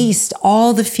beautiful. Released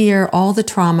all the fear, all the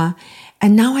trauma.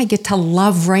 And now I get to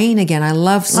love rain again. I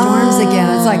love storms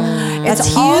again. It's like,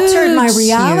 it's altered my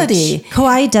reality. Huge.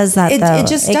 Kauai does that, though. It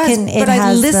just does. But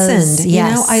I listened,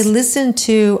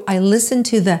 I listened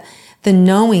to the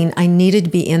knowing I needed to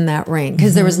be in that rain,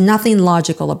 because there was nothing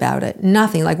logical about it.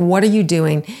 Nothing. Like, what are you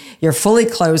doing? You're fully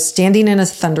clothed, standing in a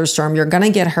thunderstorm. You're going to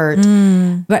get hurt.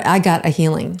 But I got a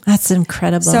healing. That's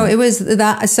incredible. So it was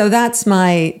that. So that's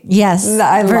my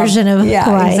version of Kauai.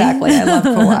 Yeah, exactly. I love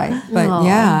Kauai.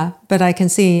 But but I can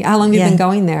see. How long have you been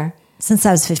going there? Since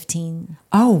I was 15.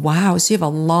 Oh, wow. So you have a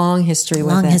long history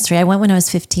with it. Long history. I went when I was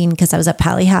 15 because I was at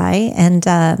Pali High, and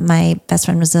my best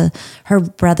friend was her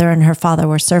brother and her father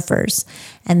were surfers.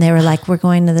 And they were like, we're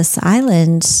going to this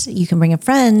island. You can bring a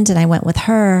friend. And I went with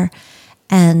her.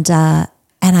 And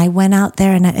And I went out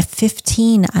there, and at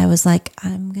 15, I was like,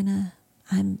 I'm gonna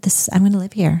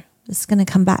live here. This is gonna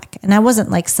come back. And I wasn't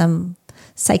like some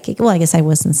psychic. Well, I guess I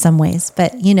was in some ways,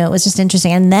 but it was just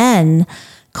interesting. And then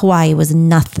Kauai was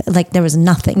nothing. Like there was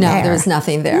nothing there. No, there was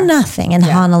nothing there. Nothing in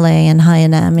Hanalei and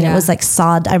Haina. I mean, it was like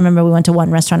sawed. I remember we went to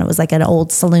one restaurant. It was like an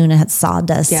old saloon. It had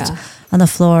sawdust on the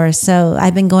floor. So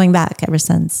I've been going back ever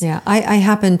since. Yeah, I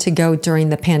happened to go during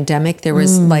the pandemic. There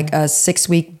was like a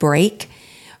 6-week break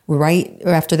right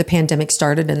after the pandemic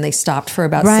started, and they stopped for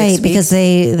about 6 weeks. Right, because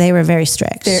they were very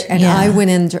strict. I went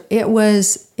in.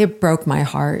 It broke my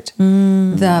heart.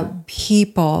 The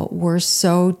people were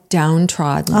so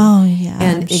downtrodden. Oh yeah,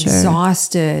 and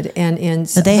exhausted, and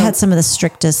but they had some of the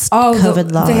strictest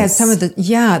COVID laws. They had some of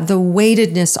the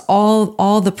weightedness.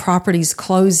 All the properties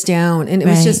closed down, and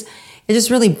it just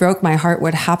really broke my heart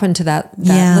what happened to that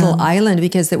little island,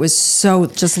 because it was so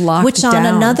just locked down. Which on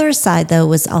another side, though,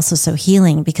 was also so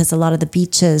healing, because a lot of the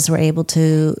beaches were able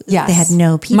to, they had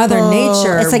no people. Mother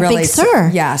Nature. It's like really, Big Sur.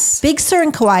 Yes. Big Sur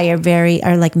and Kauai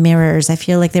are like mirrors. I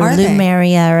feel like they were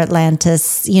Lumeria or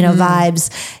Atlantis, vibes.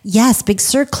 Yes, Big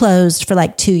Sur closed for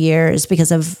like 2 years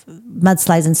because of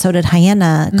mudslides, and so did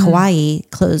Haina. Kauai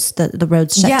closed, the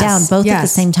roads shut down both at the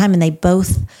same time, and they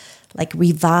both like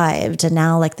revived, and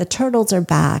now like the turtles are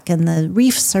back and the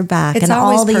reefs are back, it's and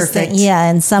all these perfect. things. Yeah,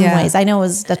 in some ways, I know it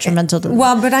was detrimental to.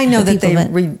 But I know that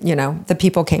the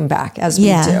people came back as we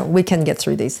do. We can get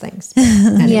through these things.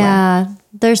 Anyway. Yeah,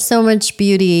 there's so much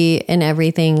beauty in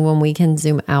everything when we can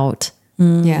zoom out.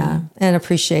 Yeah, and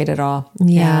appreciate it all.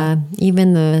 Yeah,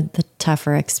 even the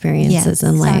tougher experiences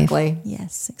in life.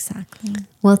 Yes, exactly.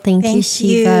 Well, thank you,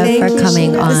 Shiva, for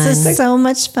coming on. This is so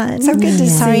much fun. So good to see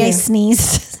Sorry, you. I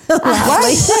sneezed. How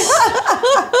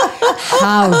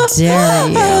dare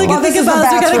you? Well, this is a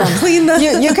bathroom. Clean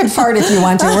You could fart if you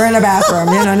want to. We're in a bathroom.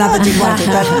 Not that you want to,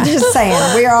 but just saying.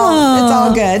 It's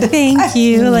all good. Thank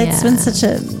you. It's been such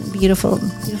a beautiful,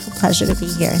 beautiful pleasure to be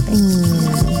here.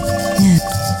 Thank you.